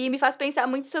mais. E me faz pensar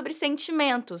muito sobre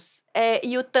sentimentos.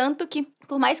 E o tanto que,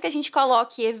 por mais que a gente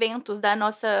coloque eventos da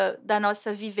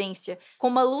nossa vivência com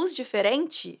uma luz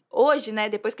diferente, hoje, né?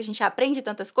 Depois que a gente aprende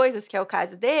tantas coisas, que é o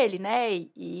caso dele, né?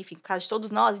 E enfim, o caso de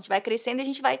todos nós, a gente vai crescendo e a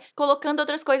gente vai colocando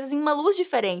outras coisas em uma luz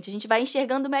diferente. A gente vai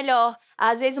enxergando melhor.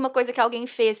 Às vezes, uma coisa que alguém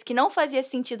fez que não fazia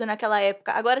sentido naquela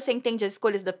época, agora você entende as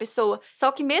escolhas da pessoa.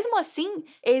 Só que mesmo assim,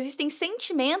 existem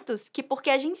sentimentos que, porque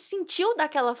a gente sentiu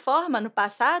daquela forma no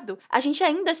passado, a gente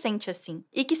ainda sente assim.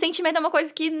 E que sentimento é uma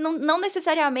coisa que não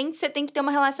necessariamente você tem que ter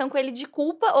uma relação com ele de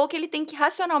culpa ou que ele tem que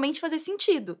racionalmente fazer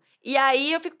sentido. E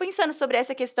aí eu fico pensando sobre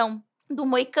essa questão do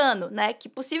moicano, né? Que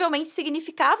possivelmente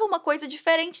significava uma coisa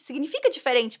diferente, significa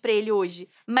diferente pra ele hoje.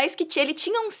 Mas que ele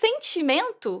tinha um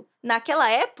sentimento naquela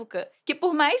época que,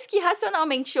 por mais que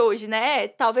racionalmente hoje, né,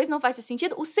 talvez não faça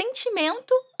sentido, o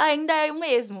sentimento ainda é o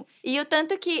mesmo. E o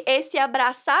tanto que esse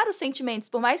abraçar os sentimentos,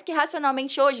 por mais que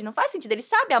racionalmente hoje não faz sentido, ele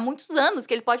sabe há muitos anos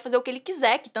que ele pode fazer o que ele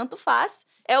quiser, que tanto faz.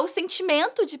 É o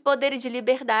sentimento de poder e de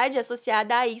liberdade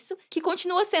associada a isso que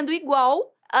continua sendo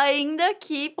igual ainda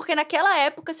que... Porque naquela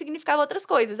época significava outras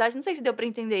coisas. Não sei se deu pra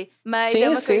entender. Mas é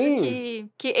uma coisa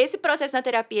que esse processo na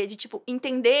terapia de, tipo,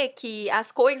 entender que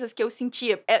as coisas que eu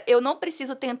sentia... Eu não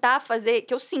preciso tentar fazer...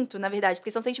 Que eu sinto, na verdade.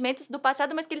 Porque são sentimentos do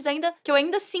passado, mas que eu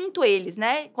ainda sinto eles,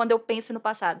 né? Quando eu penso no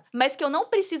passado. Mas que eu não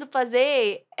preciso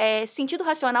fazer sentido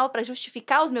racional pra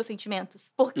justificar os meus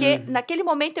sentimentos. Porque naquele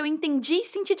momento eu entendi e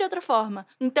senti de outra forma.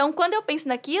 Então, quando eu penso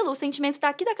naquilo, o sentimento tá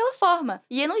aqui daquela forma.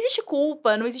 E não existe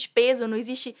culpa, não existe peso, não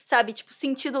existe, sabe, tipo,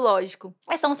 sentido lógico.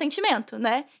 É só um sentimento,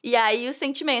 né? E aí, os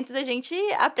sentimentos, a gente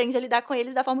aprende a lidar com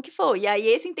eles da forma que for. E aí,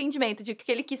 esse entendimento de que o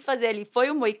que ele quis fazer ali foi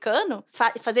o moicano,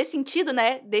 fazer sentido,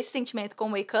 né, desse sentimento com o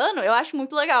moicano, eu acho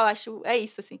muito legal. É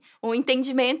isso, assim. Um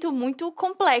entendimento muito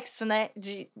complexo, né,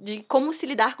 de como se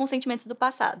lidar com os sentimentos do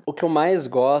passado. O que eu mais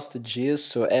gosto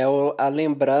disso é a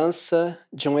lembrança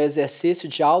de um exercício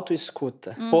de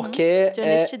autoescuta. Porque de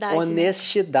honestidade,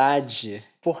 honestidade. Né?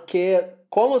 Porque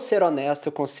como ser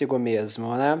honesto consigo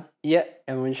mesmo, né? E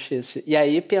é muito difícil. E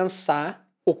aí pensar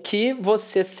o que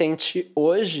você sente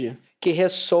hoje que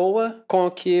ressoa com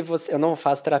o que você... Eu não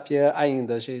faço terapia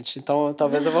ainda, gente, então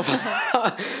talvez eu vou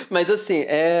falar. Mas assim,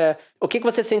 o que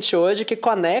você sente hoje que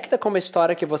conecta com uma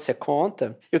história que você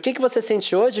conta, e o que você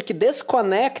sente hoje que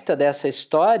desconecta dessa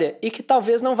história e que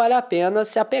talvez não vale a pena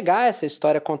se apegar a essa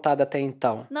história contada até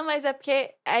então. Não, mas é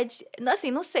porque, assim,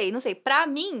 não sei. Pra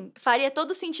mim, faria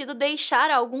todo sentido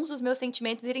deixar alguns dos meus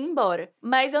sentimentos irem embora.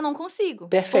 Mas eu não consigo.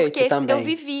 Perfeito, porque também.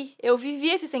 Eu vivi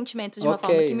esses sentimentos de uma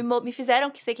forma que me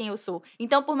fizeram ser quem eu sou.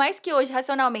 Então, por mais que hoje,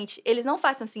 racionalmente, eles não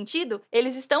façam sentido,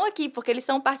 eles estão aqui porque eles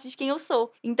são parte de quem eu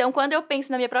sou. Então, quando eu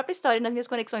penso na minha própria história, nas minhas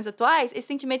conexões atuais, esse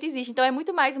sentimento existe. Então, é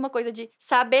muito mais uma coisa de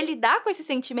saber lidar com esses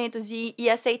sentimentos e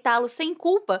aceitá-los sem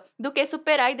culpa do que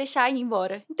superar e deixar ir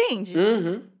embora. Entende?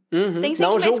 Tem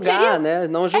não julgar, né?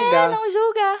 Não julgar.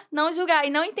 Não julgar. E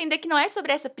não entender que não é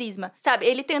sobre essa prisma, sabe?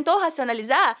 Ele tentou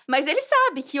racionalizar, mas ele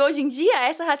sabe que hoje em dia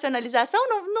essa racionalização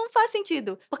não faz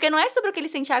sentido. Porque não é sobre o que ele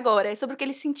sente agora, é sobre o que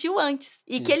ele sentiu antes.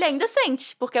 E que ele ainda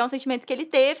sente, porque é um sentimento que ele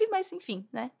teve, mas enfim,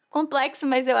 né? Complexo,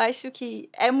 mas eu acho que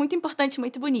é muito importante,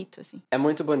 muito bonito, assim. É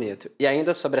muito bonito. E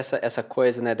ainda sobre essa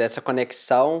coisa, né, dessa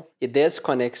conexão e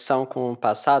desconexão com o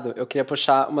passado, eu queria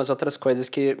puxar umas outras coisas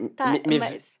que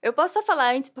mas eu posso só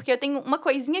falar antes, porque eu tenho uma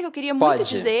coisinha que eu queria muito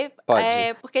dizer. Pode.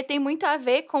 Porque tem muito a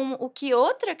ver com o que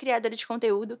outra criadora de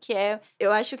conteúdo, que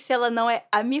eu acho que se ela não é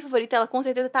a minha favorita, ela com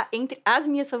certeza tá entre as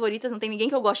minhas favoritas, não tem ninguém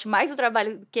que eu goste mais do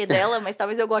trabalho do que dela, mas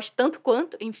talvez eu goste tanto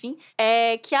quanto, enfim,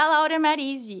 que é a Laura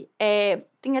Marise.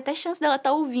 Tem até chance dela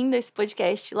estar ouvindo esse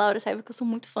podcast. Laura, saiba que eu sou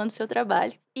muito fã do seu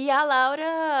trabalho. E a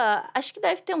Laura, acho que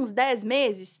deve ter uns 10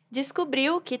 meses,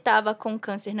 descobriu que estava com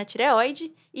câncer na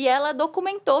tireoide e ela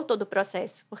documentou todo o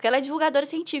processo, porque ela é divulgadora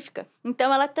científica.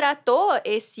 Então, ela tratou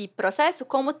esse processo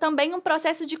como também um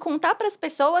processo de contar para as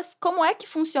pessoas como é que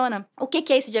funciona. O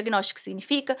que esse diagnóstico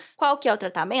significa, qual que é o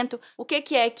tratamento, o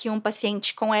que é que um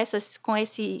paciente com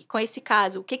esse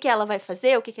caso, o que ela vai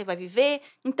fazer, o que vai viver.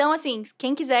 Então, assim,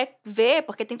 quem quiser ver,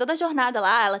 porque tem toda a jornada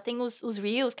lá, ela tem os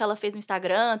reels que ela fez no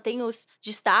Instagram, tem os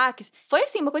destaques. Foi,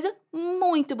 assim, uma coisa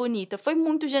muito bonita, foi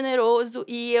muito generoso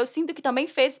e eu sinto que também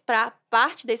fez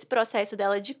parte desse processo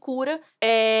dela de cura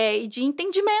e de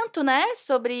entendimento, né,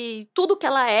 sobre tudo que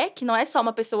ela é, que não é só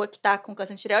uma pessoa que tá com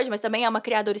câncer de tireoide, mas também é uma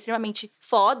criadora extremamente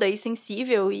foda e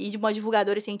sensível e de uma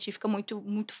divulgadora científica muito,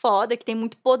 muito foda, que tem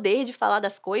muito poder de falar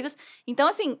das coisas. Então,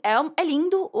 assim, é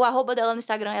lindo, o @ dela no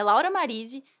Instagram é Laura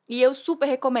Marise, e eu super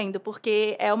recomendo,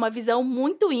 porque é uma visão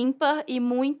muito ímpar e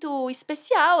muito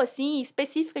especial, assim,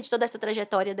 específica de toda essa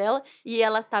trajetória dela. E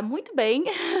ela tá muito bem.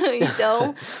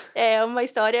 Então, é uma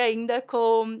história ainda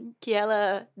que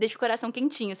ela deixa o coração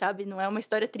quentinho, sabe? Não é uma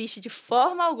história triste de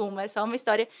forma alguma. É só uma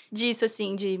história disso,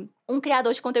 assim, de um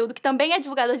criador de conteúdo que também é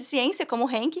divulgador de ciência, como o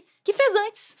Henk, que fez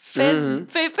antes.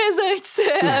 Fez antes.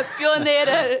 A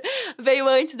pioneira veio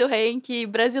antes do Henk,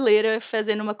 brasileira,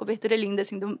 fazendo uma cobertura linda,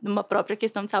 assim, de uma própria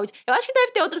questão de saúde. Eu acho que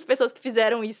deve ter outras pessoas que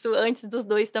fizeram isso antes dos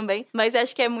dois também, mas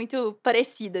acho que é muito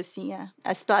parecida, assim,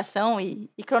 a situação e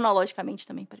cronologicamente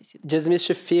também parecida.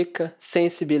 Desmistifica,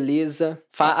 sensibiliza,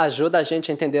 ajuda a gente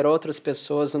a entender outras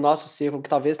pessoas no nosso círculo que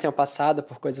talvez tenham passado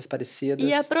por coisas parecidas.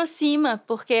 E aproxima,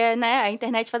 porque, né, a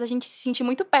internet faz a gente se sentir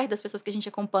muito perto das pessoas que a gente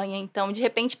acompanha. Então, de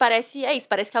repente, parece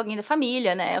que é alguém da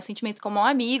família, né? É um sentimento como um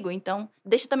amigo. Então,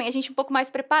 deixa também a gente um pouco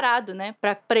mais preparado, né?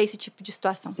 Pra esse tipo de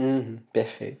situação.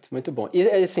 Perfeito. Muito bom. E,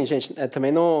 assim, gente,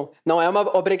 também não é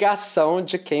uma obrigação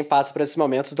de quem passa por esses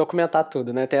momentos documentar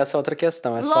tudo, né? Tem essa outra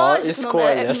questão. É só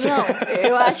escolhas. Não,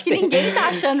 eu acho que ninguém tá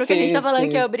achando que a gente tá falando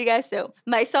que é obrigação.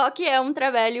 Mas só que é um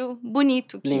trabalho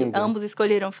bonito que ambos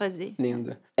escolheram fazer.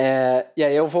 Lindo. E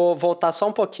aí eu vou voltar só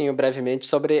um pouquinho brevemente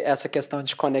sobre essa questão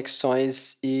de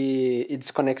conexões e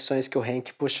desconexões que o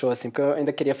Hank puxou, assim, porque eu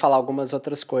ainda queria falar algumas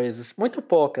outras coisas. Muito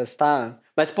poucas, tá?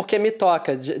 Mas porque me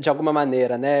toca de alguma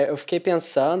maneira, né? Eu fiquei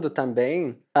pensando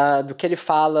também do que ele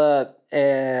fala,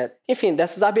 enfim,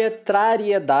 dessas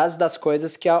arbitrariedades das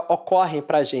coisas que ocorrem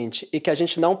pra gente e que a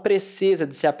gente não precisa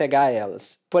de se apegar a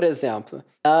elas. Por exemplo,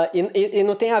 e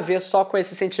não tem a ver só com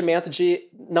esse sentimento de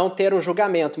não ter um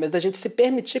julgamento, mas da gente se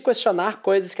permitir questionar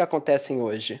coisas que acontecem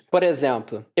hoje. Por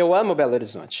exemplo, eu amo Belo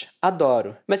Horizonte,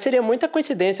 adoro, mas seria muita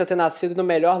coincidência eu ter nascido no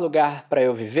melhor lugar pra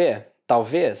eu viver?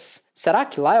 Talvez. Será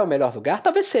que lá é o melhor lugar?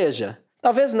 Talvez seja.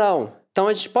 Talvez não. Então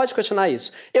a gente pode questionar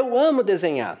isso. Eu amo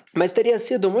desenhar, mas teria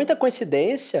sido muita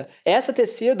coincidência essa ter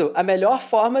sido a melhor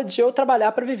forma de eu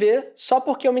trabalhar para viver só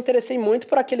porque eu me interessei muito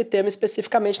por aquele tema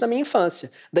especificamente na minha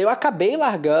infância. Daí eu acabei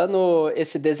largando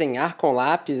esse desenhar com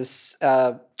lápis,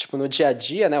 tipo, no dia a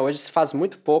dia, né? Hoje se faz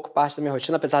muito pouco parte da minha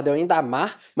rotina, apesar de eu ainda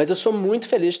amar, mas eu sou muito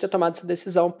feliz de ter tomado essa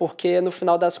decisão, porque no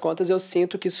final das contas eu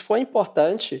sinto que isso foi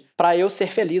importante para eu ser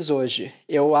feliz hoje.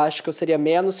 Eu acho que eu seria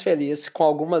menos feliz com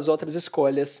algumas outras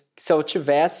escolhas se eu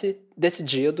tivesse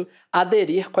decidido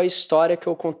aderir com a história que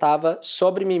eu contava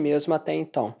sobre mim mesmo até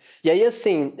então. E aí,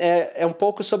 assim, é um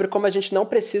pouco sobre como a gente não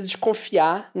precisa de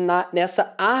confiar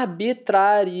nessa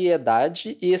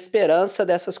arbitrariedade e esperança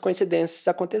dessas coincidências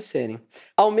acontecerem.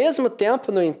 Ao mesmo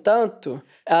tempo, no entanto,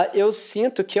 eu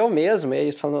sinto que eu mesmo,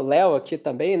 e falando Léo aqui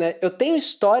também, né, eu tenho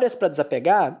histórias para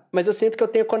desapegar, mas eu sinto que eu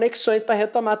tenho conexões para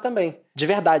retomar também. De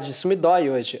verdade, isso me dói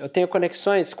hoje. Eu tenho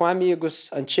conexões com amigos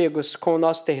antigos, com o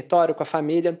nosso território, com a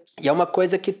família. E é uma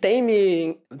coisa que tem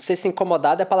não sei se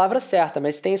incomodado é a palavra certa,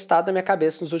 mas tem estado na minha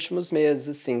cabeça nos últimos meses,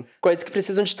 assim. Coisas que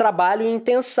precisam de trabalho e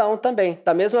intenção também.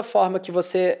 Da mesma forma que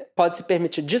você pode se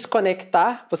permitir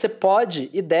desconectar, você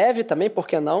pode e deve também, por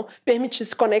que não, permitir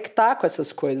se conectar com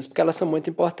essas coisas, porque elas são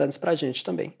muito importantes pra gente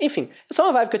também. Enfim, é só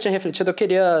uma vibe que eu tinha refletido, eu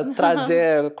queria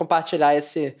compartilhar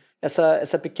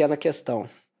essa pequena questão.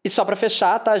 E só pra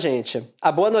fechar, tá, gente?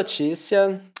 A boa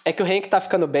notícia é que o Hank tá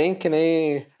ficando bem, que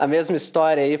nem a mesma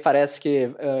história aí, parece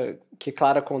que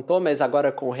Clara contou, mas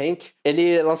agora com o Hank.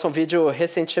 Ele lançou um vídeo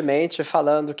recentemente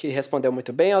falando que respondeu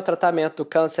muito bem ao tratamento do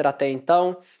câncer até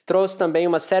então. Trouxe também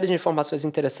uma série de informações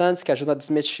interessantes que ajudam a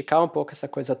desmistificar um pouco essa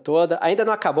coisa toda. Ainda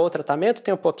não acabou o tratamento,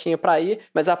 tem um pouquinho para ir,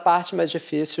 mas a parte mais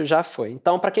difícil já foi.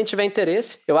 Então, para quem tiver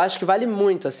interesse, eu acho que vale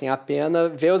muito assim, a pena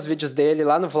ver os vídeos dele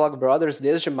lá no Vlog Brothers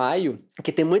desde maio,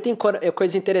 que tem muita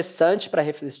coisa interessante para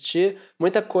refletir,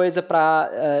 muita coisa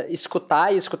para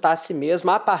escutar e escutar a si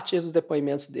mesmo a partir dos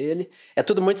depoimentos dele. É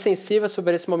tudo muito sensível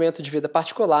sobre esse momento de vida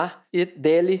particular e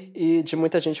dele e de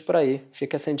muita gente por aí.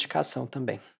 Fica essa indicação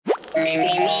também.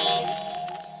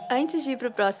 Antes de ir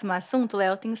pro próximo assunto,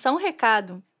 Léo, tenho só um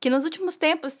recado. Que nos últimos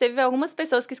tempos teve algumas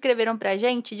pessoas que escreveram pra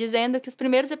gente dizendo que os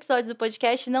primeiros episódios do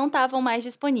podcast não estavam mais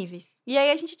disponíveis. E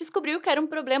aí a gente descobriu que era um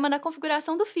problema na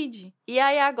configuração do feed. E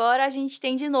aí agora a gente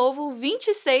tem de novo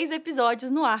 26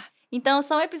 episódios no ar. Então,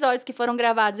 são episódios que foram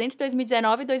gravados entre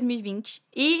 2019 e 2020.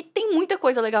 E tem muita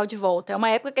coisa legal de volta. É uma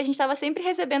época que a gente estava sempre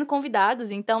recebendo convidados.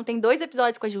 Então, tem 2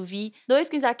 episódios com a Juvi, 2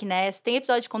 com o Isaac Ness, tem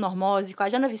episódio com o Normose, com a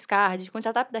Jana Viscardi, com o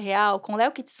Startup da Real, com o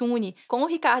Léo Kitsune, com o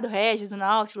Ricardo Regis, do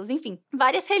Nautilus. Enfim,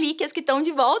 várias relíquias que estão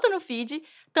de volta no feed.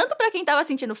 Tanto para quem tava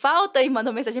sentindo falta e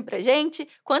mandou mensagem pra gente,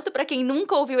 quanto para quem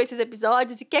nunca ouviu esses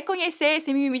episódios e quer conhecer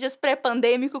esse Mimimídias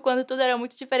pré-pandêmico, quando tudo era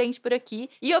muito diferente por aqui.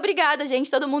 E obrigada, gente,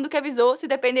 todo mundo que avisou. Se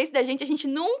dependesse da gente, a gente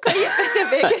nunca ia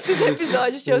perceber que esses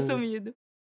episódios tinham sumido.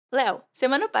 Léo,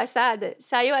 semana passada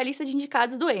saiu a lista de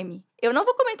indicados do Emmy. Eu não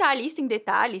vou comentar a lista em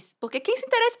detalhes, porque quem se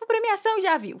interessa por premiação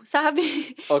já viu,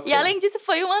 sabe? Okay. E além disso,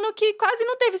 foi um ano que quase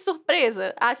não teve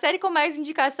surpresa. A série com mais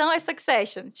indicação é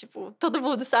Succession. Tipo, todo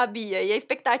mundo sabia. E a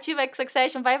expectativa é que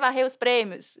Succession vai varrer os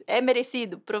prêmios. É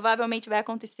merecido, provavelmente vai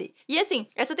acontecer. E assim,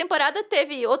 essa temporada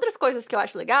teve outras coisas que eu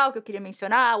acho legal, que eu queria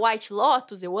mencionar. White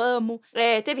Lotus, eu amo.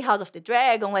 Teve House of the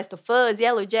Dragon, Last of Us,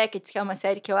 Yellow Jackets, que é uma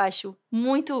série que eu acho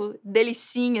muito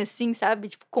delicinha, assim, sabe?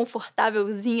 Tipo,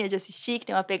 confortávelzinha de assistir, que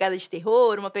tem uma pegada de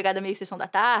terror, uma pegada meio Sessão da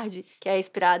Tarde, que é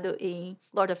inspirado em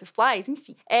Lord of the Flies,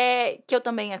 enfim. Que eu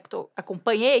também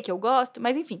acompanhei, que eu gosto,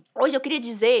 mas enfim. Hoje eu queria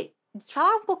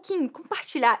falar um pouquinho,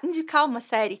 compartilhar, indicar uma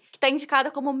série que tá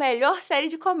indicada como melhor série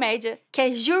de comédia, que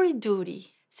é Jury Duty.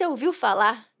 Você ouviu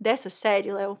falar dessa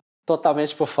série, Léo?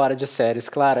 Totalmente por fora de séries,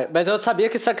 Clara. Mas eu sabia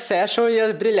que Succession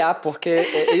ia brilhar, porque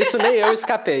isso nem eu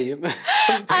escapei.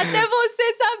 Até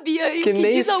você sabia, e que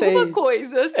diz alguma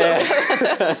coisa sobre...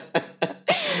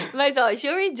 Mas,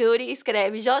 Jury Duty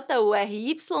escreve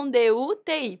Juryduty.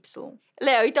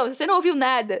 Léo, então, se você não ouviu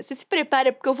nada, você se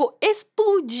prepara porque eu vou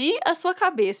explodir a sua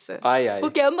cabeça. Ai, ai.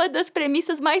 Porque é uma das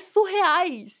premissas mais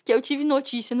surreais que eu tive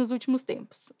notícia nos últimos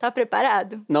tempos. Tá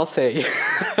preparado? Não sei.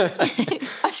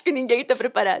 Acho que ninguém tá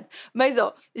preparado. Mas,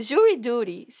 ó, jury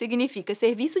duty significa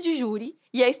serviço de júri.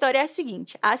 E a história é a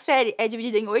seguinte. A série é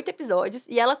dividida em 8 episódios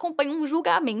e ela acompanha um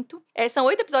julgamento. São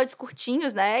 8 episódios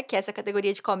curtinhos, né? Que essa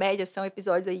categoria de comédia são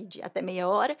episódios aí de até meia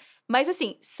hora. Mas,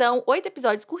 assim, são 8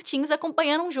 episódios curtinhos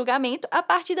acompanhando um julgamento a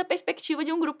partir da perspectiva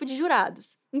de um grupo de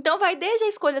jurados. Então, vai desde a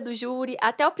escolha do júri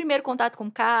até o primeiro contato com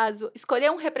o caso, escolher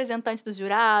um representante dos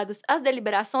jurados, as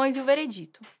deliberações e o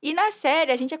veredito. E na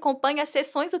série, a gente acompanha as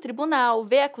sessões do tribunal,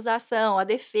 vê a acusação, a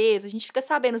defesa, a gente fica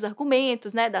sabendo os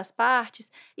argumentos, né, das partes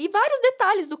e vários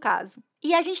detalhes do caso.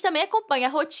 E a gente também acompanha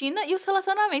a rotina e os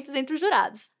relacionamentos entre os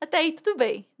jurados. Até aí, tudo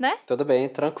bem, né? Tudo bem,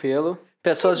 tranquilo.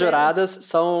 Pessoas juradas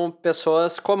são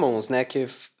pessoas comuns, né? Que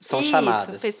são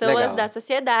chamadas. Pessoas Legal. da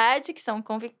sociedade que são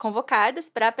convocadas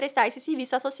para prestar esse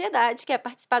serviço à sociedade, que é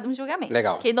participar de um julgamento.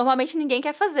 Legal. Que normalmente ninguém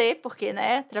quer fazer, porque,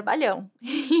 né, trabalhão.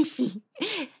 Enfim.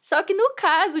 Só que no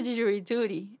caso de jury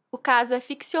duty, o caso é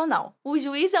ficcional. O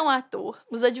juiz é um ator,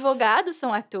 os advogados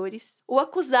são atores, o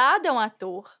acusado é um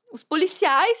ator, os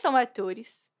policiais são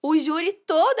atores, o júri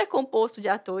todo é composto de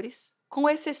atores, com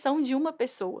exceção de uma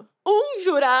pessoa. Um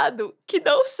jurado que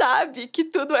não sabe que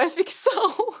tudo é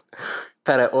ficção.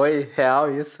 Pera, oi,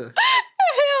 real isso?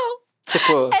 É real.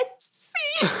 Tipo...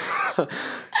 Sim.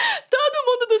 Todo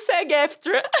mundo do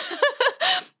SAG-AFTRA.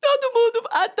 Todo mundo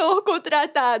ator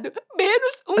contratado.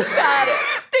 Menos um cara.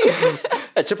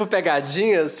 É tipo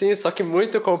pegadinha, assim, só que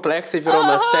muito complexa e virou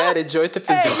uma série de 8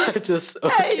 episódios.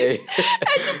 É isso.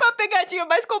 É tipo a pegadinha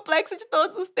mais complexa de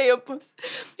todos os tempos.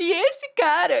 E esse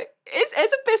cara,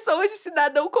 essa pessoa, esse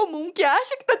cidadão comum que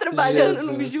acha que tá trabalhando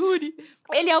num júri,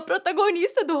 ele é o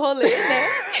protagonista do rolê, né?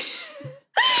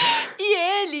 E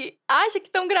ele acha que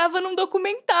estão gravando um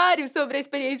documentário sobre a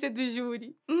experiência do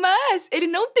júri. Mas ele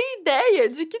não tem ideia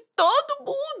de que todo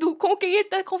mundo com quem ele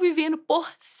tá convivendo por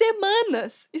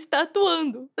semanas está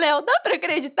atuando. Léo, dá pra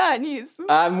acreditar nisso?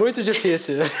 Ah, muito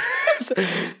difícil.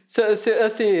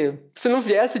 Se não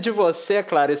viesse de você,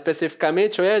 claro,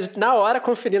 especificamente, eu ia na hora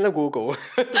conferir no Google.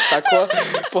 Sacou?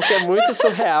 Porque é muito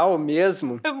surreal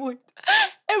mesmo. É muito.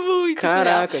 É muito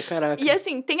Caraca, surreal. caraca. E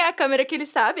assim, tem a câmera que eles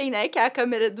sabem, né? Que é a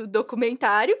câmera do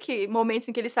documentário, que momentos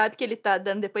em que ele sabe que ele tá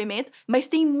dando depoimento. Mas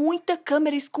tem muita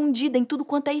câmera escondida em tudo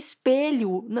quanto é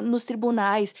espelho nos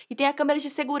tribunais. E tem a câmera de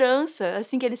segurança,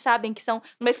 assim, que eles sabem que são...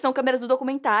 Mas que são câmeras do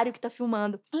documentário que tá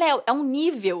filmando. Léo, é um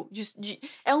nível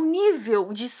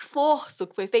de esforço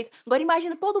que foi feito. Agora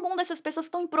imagina todo mundo, essas pessoas que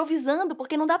estão improvisando,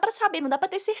 porque não dá pra saber, não dá pra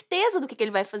ter certeza do que ele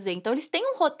vai fazer. Então eles têm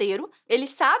um roteiro,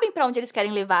 eles sabem pra onde eles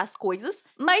querem levar as coisas,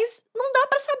 mas não dá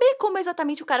pra saber como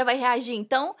exatamente o cara vai reagir.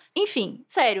 Então, enfim,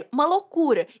 sério, uma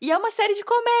loucura. E é uma série de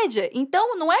comédia.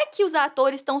 Então, não é que os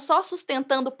atores estão só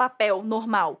sustentando o papel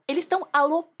normal. Eles estão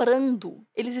aloprando.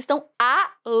 Eles estão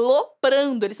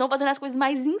aloprando. Eles estão fazendo as coisas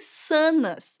mais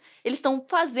insanas. Eles estão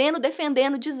fazendo,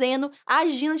 defendendo, dizendo,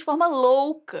 agindo de forma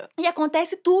louca. E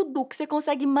acontece tudo que você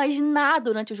consegue imaginar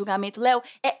durante o julgamento. Léo,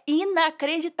 é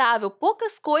inacreditável.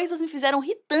 Poucas coisas me fizeram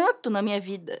rir tanto na minha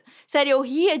vida. Sério, eu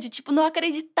ria de, tipo, não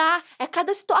acreditar. É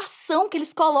cada situação que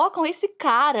eles colocam esse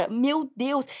cara. Meu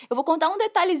Deus. Eu vou contar um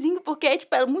detalhezinho, porque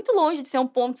tipo, é muito longe de ser um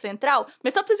ponto central,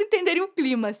 mas só pra vocês entenderem o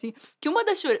clima, assim. Que uma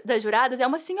das juradas é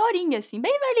uma senhorinha, assim,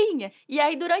 bem velhinha. E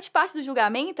aí, durante parte do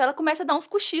julgamento, ela começa a dar uns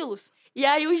cochilos. E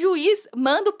aí, o juiz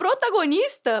manda o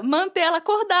protagonista manter ela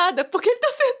acordada, porque ele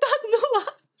tá sentado no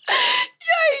lado.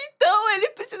 E aí, então, ele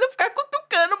precisa ficar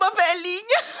cutucando uma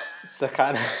velhinha.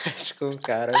 Sacanagem com o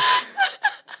cara.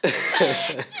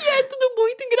 E é tudo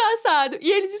muito engraçado.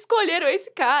 E eles escolheram esse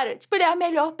cara. Tipo, ele é a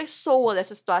melhor pessoa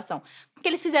dessa situação. Porque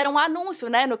eles fizeram um anúncio,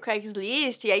 né, no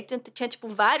Craigslist. E aí tinha, tipo,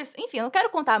 vários... Enfim, eu não quero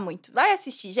contar muito. Vai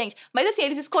assistir, gente. Mas, assim,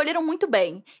 eles escolheram muito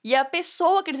bem. E a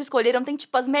pessoa que eles escolheram tem,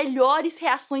 tipo, as melhores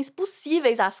reações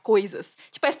possíveis às coisas.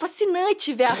 Tipo, é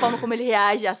fascinante ver a forma como ele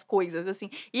reage às coisas, assim.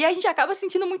 E a gente acaba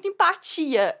sentindo muita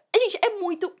empatia. Gente, é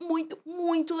muito, muito,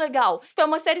 muito legal. Tipo, é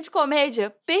uma série de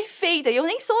comédia perfeita. E eu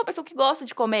nem sou uma pessoa que gosta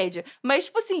de comédia. Mas,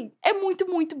 tipo assim, é muito,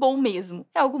 muito bom mesmo.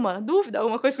 É alguma dúvida?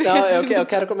 Alguma coisa que Não, eu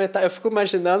quero comentar. Eu fico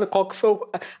imaginando qual que foi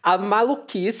a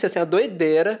maluquice, assim, a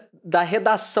doideira da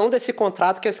redação desse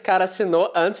contrato que esse cara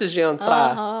assinou antes de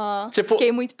entrar. Tipo,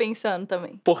 fiquei muito pensando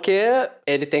também. Porque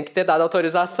ele tem que ter dado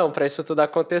autorização pra isso tudo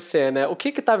acontecer, né? O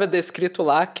que tava descrito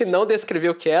lá que não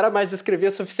descrevia o que era, mas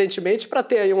descrevia suficientemente pra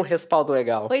ter aí um respaldo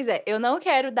legal? Pois é, eu não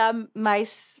quero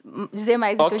dizer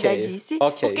mais do que eu já disse,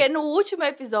 porque no último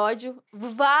episódio,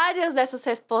 várias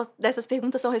dessas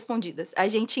perguntas são respondidas. A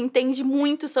gente entende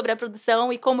muito sobre a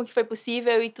produção e como que foi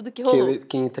possível e tudo que rolou.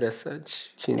 Que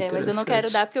interessante. Que interessante. Mas eu não quero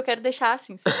dar porque eu quero deixar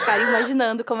assim, vocês ficarem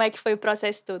imaginando como é que foi o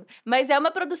processo todo. Mas é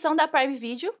uma produção da Prime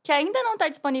Video, que ainda não tá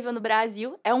disponível no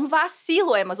Brasil. É um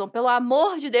vacilo, Amazon. Pelo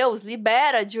amor de Deus,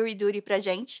 libera Jury Duty pra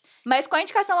gente. Mas com a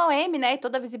indicação ao Emmy, né, e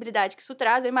toda a visibilidade que isso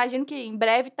traz, eu imagino que em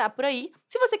breve tá por aí.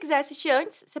 Se você quiser assistir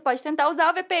antes, você pode tentar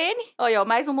usar o VPN. Olha, ó,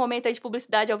 mais um momento aí de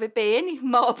publicidade ao VPN,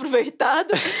 mal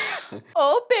aproveitado.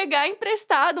 Ou pegar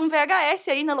emprestado um VHS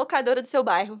aí na locadora do seu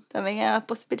bairro. Também é uma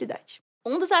possibilidade.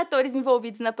 Um dos atores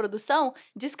envolvidos na produção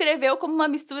descreveu como uma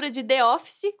mistura de The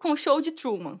Office com o show de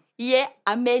Truman. E é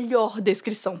a melhor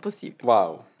descrição possível.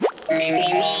 Uau.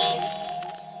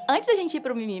 Antes da gente ir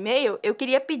pro Mimi E-mail, eu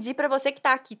queria pedir pra você que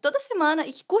tá aqui toda semana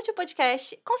e que curte o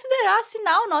podcast, considerar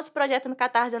assinar o nosso projeto no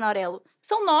Catarse da Aurelo.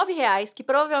 São R$9, que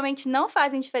provavelmente não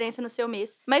fazem diferença no seu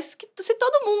mês, mas que se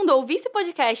todo mundo ouvisse o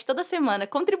podcast toda semana,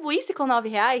 contribuísse com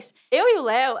R$9, eu e o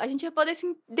Léo, a gente ia poder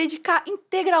se dedicar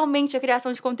integralmente à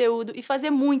criação de conteúdo e fazer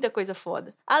muita coisa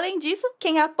foda. Além disso,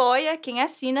 quem apoia, quem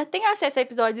assina, tem acesso a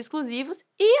episódios exclusivos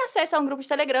e acesso a um grupo de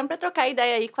Telegram pra trocar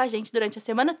ideia aí com a gente durante a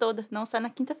semana toda, não só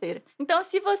na quinta-feira. Então,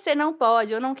 se você não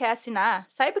pode ou não quer assinar,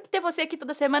 saiba que ter você aqui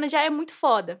toda semana já é muito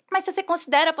foda. Mas se você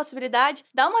considera a possibilidade,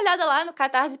 dá uma olhada lá no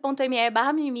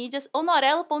catarse.me/mimimídias ou no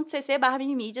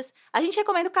orelo.cc/mimimídias. A gente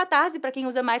recomenda o Catarse para quem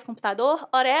usa mais computador,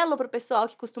 Orelo para o pessoal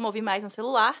que costuma ouvir mais no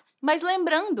celular. Mas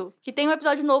lembrando que tem um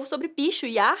episódio novo sobre picho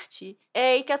e arte,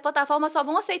 e que as plataformas só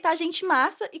vão aceitar gente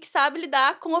massa e que sabe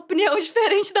lidar com opinião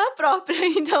diferente da própria.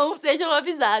 Então, sejam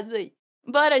avisados aí.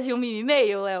 Bora de um mini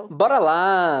e-mail, Léo? Bora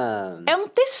lá! É um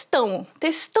textão,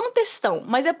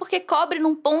 mas é porque cobre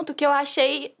num ponto que eu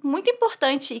achei muito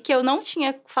importante e que eu não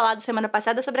tinha falado semana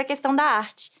passada sobre a questão da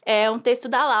arte. É um texto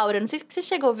da Laura, não sei se você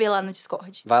chegou a ver lá no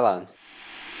Discord. Vai lá.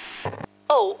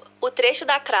 O trecho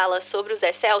da Krala sobre o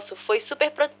Zé Celso foi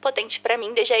super potente pra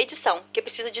mim desde a edição, que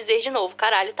preciso dizer de novo,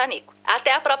 caralho, tá neco.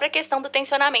 Até a própria questão do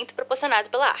tensionamento proporcionado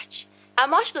pela arte. A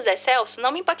morte do Zé Celso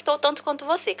não me impactou tanto quanto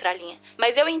você, Kralinha,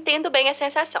 mas eu entendo bem a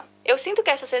sensação. Eu sinto que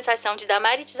essa sensação de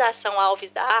damaritização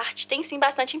alves da arte tem sim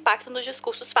bastante impacto nos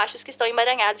discursos fachos que estão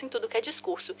emaranhados em tudo que é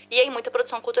discurso, e em muita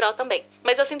produção cultural também.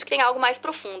 Mas eu sinto que tem algo mais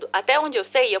profundo. Até onde eu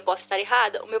sei, e eu posso estar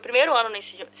errada, o meu primeiro ano no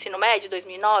ensino médio,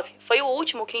 2009, foi o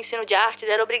último que o ensino de artes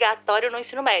era obrigatório no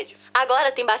ensino médio.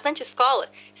 Agora tem bastante escola,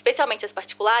 especialmente as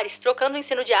particulares, trocando o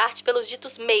ensino de arte pelos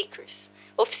ditos makers.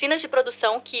 Oficinas de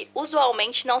produção que,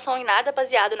 usualmente, não são em nada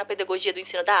baseado na pedagogia do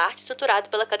ensino da arte estruturado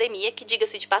pela academia, que,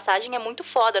 diga-se de passagem, é muito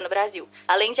foda no Brasil,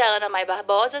 além de a Ana Mai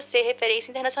Barbosa ser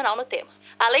referência internacional no tema.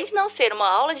 Além de não ser uma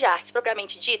aula de artes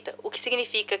propriamente dita, o que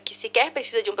significa que sequer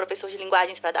precisa de um professor de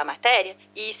linguagens para dar matéria,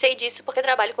 e sei disso porque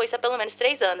trabalho com isso há pelo menos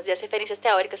 3 anos, e as referências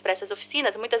teóricas para essas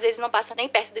oficinas muitas vezes não passam nem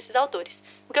perto desses autores.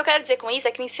 O que eu quero dizer com isso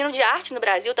é que o ensino de arte no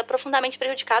Brasil está profundamente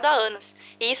prejudicado há anos,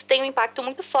 e isso tem um impacto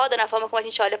muito foda na forma como a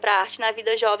gente olha para a arte na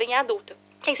vida jovem e adulta.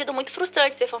 Tem sido muito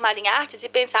frustrante ser formado em artes e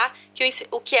pensar que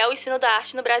o que é o ensino da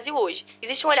arte no Brasil hoje.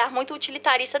 Existe um olhar muito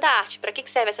utilitarista da arte. Para que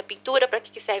serve essa pintura? Para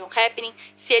que serve um happening?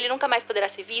 Se ele nunca mais poderá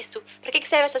ser visto? Para que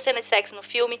serve essa cena de sexo no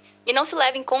filme? E não se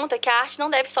leva em conta que a arte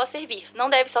não deve só servir, não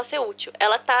deve só ser útil.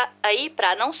 Ela tá aí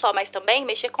para não só, mas também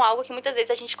mexer com algo que muitas vezes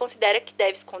a gente considera que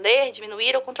deve esconder,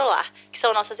 diminuir ou controlar, que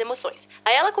são nossas emoções.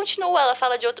 Aí ela continua, ela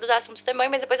fala de outros assuntos também,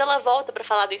 mas depois ela volta para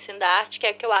falar do ensino da arte, que é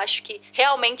o que eu acho que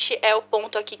realmente é o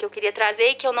ponto aqui que eu queria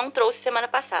trazer e que eu não trouxe semana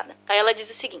passada. Aí ela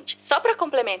diz o seguinte: só para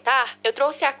complementar, eu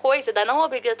trouxe a coisa da não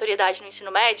obrigatoriedade no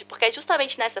ensino médio, porque é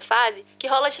justamente nessa fase que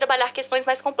rola de trabalhar questões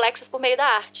mais complexas por meio da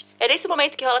arte. É nesse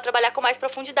momento que rola trabalhar com mais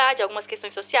profundidade algumas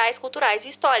questões sociais, culturais e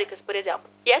históricas, por exemplo.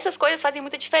 E essas coisas fazem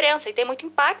muita diferença e tem muito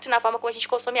impacto na forma como a gente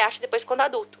consome arte depois quando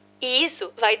adulto. E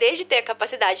isso vai desde ter a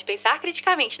capacidade de pensar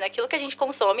criticamente naquilo que a gente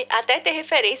consome, até ter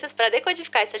referências para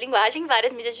decodificar essa linguagem em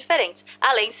várias mídias diferentes,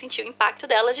 além de sentir o impacto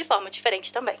delas de forma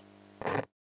diferente também.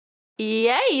 E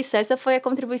é isso, essa foi a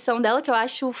contribuição dela que eu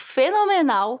acho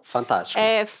fenomenal. Fantástico.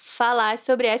 Falar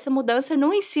sobre essa mudança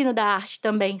no ensino da arte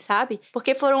também, sabe?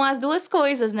 Porque foram as duas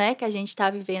coisas, né, que a gente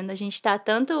tá vivendo. A gente tá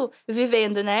tanto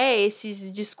vivendo, né,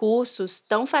 esses discursos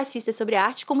tão fascistas sobre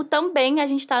arte, como também a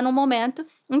gente tá num momento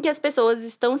em que as pessoas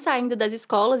estão saindo das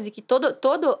escolas e que toda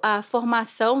a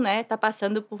formação, né, tá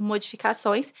passando por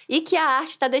modificações e que a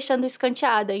arte tá deixando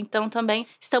escanteada. Então, também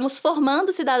estamos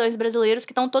formando cidadãos brasileiros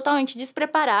que estão totalmente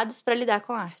despreparados para lidar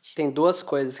com a arte. Tem 2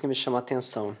 coisas que me chamam a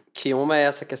atenção. Que uma é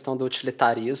essa questão do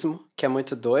utilitarismo, que é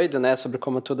muito doido, né, sobre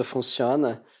como tudo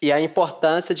funciona, e a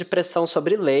importância de pressão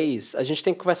sobre leis. A gente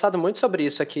tem conversado muito sobre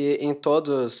isso aqui em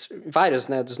vários,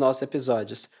 né, dos nossos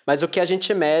episódios. Mas o que a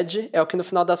gente mede é o que, no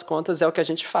final das contas, é o que a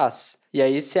gente faz. E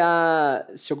aí,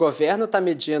 se o governo tá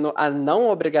medindo a não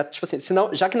obrigatório, tipo assim,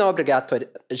 já que não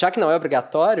é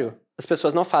obrigatório, as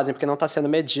pessoas não fazem, porque não está sendo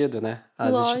medido, né?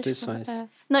 As Lógico, instituições.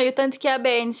 Não, e o tanto que a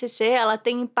BNCC, ela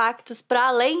tem impactos para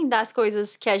além das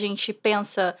coisas que a gente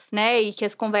pensa, né? E que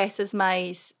as conversas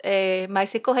mais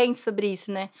recorrentes sobre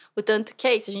isso, né? O tanto que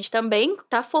é isso, a gente também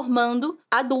tá formando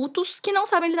adultos que não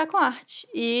sabem lidar com arte.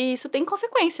 E isso tem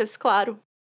consequências, claro.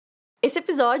 Esse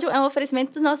episódio é um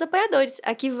oferecimento dos nossos apoiadores.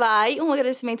 Aqui vai um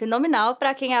agradecimento nominal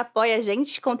para quem apoia a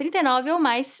gente com 39 ou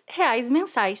mais reais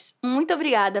mensais. Muito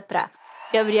obrigada para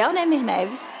Gabriel Nemer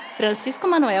Neves, Francisco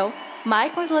Manuel,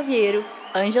 Maicon Slaviero,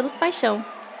 Ângelos Paixão,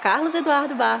 Carlos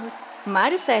Eduardo Barros,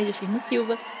 Mário Sérgio Firmo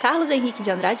Silva, Carlos Henrique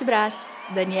de Andrade Brás,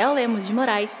 Daniel Lemos de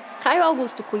Moraes, Caio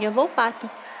Augusto Cunha Volpato,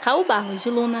 Raul Barros de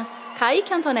Luna,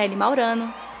 Kaique Antonelli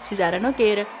Maurano, Cisara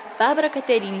Nogueira, Bárbara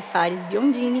Caterine Fares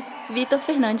Biondini, Vitor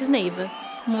Fernandes Neiva.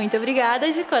 Muito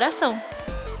obrigada de coração!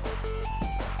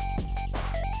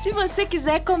 Se você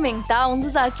quiser comentar um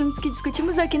dos assuntos que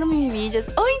discutimos aqui no Mimi Mídias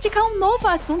ou indicar um novo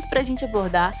assunto pra gente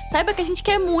abordar, saiba que a gente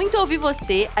quer muito ouvir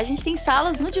você. A gente tem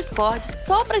salas no Discord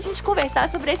só pra gente conversar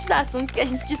sobre esses assuntos que a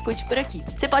gente discute por aqui.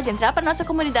 Você pode entrar pra nossa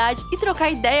comunidade e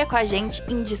trocar ideia com a gente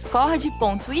em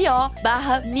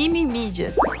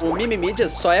discord.io/mimimídias. O Mimi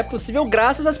Mídias só é possível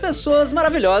graças às pessoas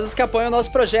maravilhosas que apoiam o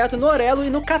nosso projeto no Orelo e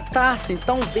no Catarse.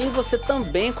 Então vem você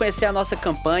também conhecer a nossa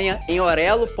campanha em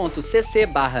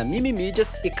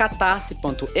orelo.cc/mimimídias e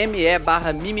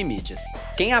catarse.me/mimimídias.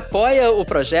 Quem apoia o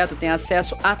projeto tem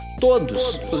acesso a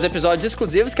todos os episódios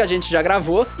exclusivos que a gente já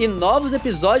gravou e novos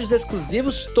episódios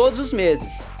exclusivos todos os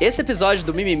meses. Esse episódio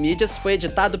do Mimi Mídias foi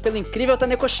editado pelo incrível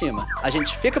Tanekoshima. A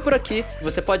gente fica por aqui e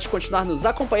você pode continuar nos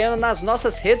acompanhando nas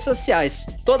nossas redes sociais.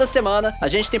 Toda semana a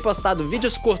gente tem postado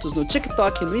vídeos curtos no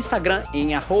TikTok e no Instagram em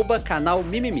 @canal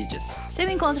Mimimídias. Você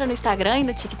me encontra no Instagram e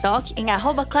no TikTok em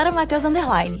 @claramateus_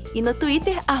 e no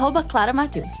Twitter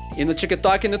 @claramateus. E no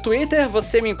TikTok e no Twitter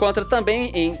você me encontra também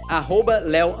em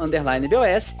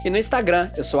 @leo_bos e no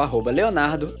Instagram eu sou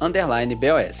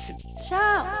 @leonardo_bos.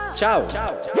 Tchau! Tchau!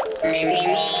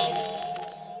 Mimimi.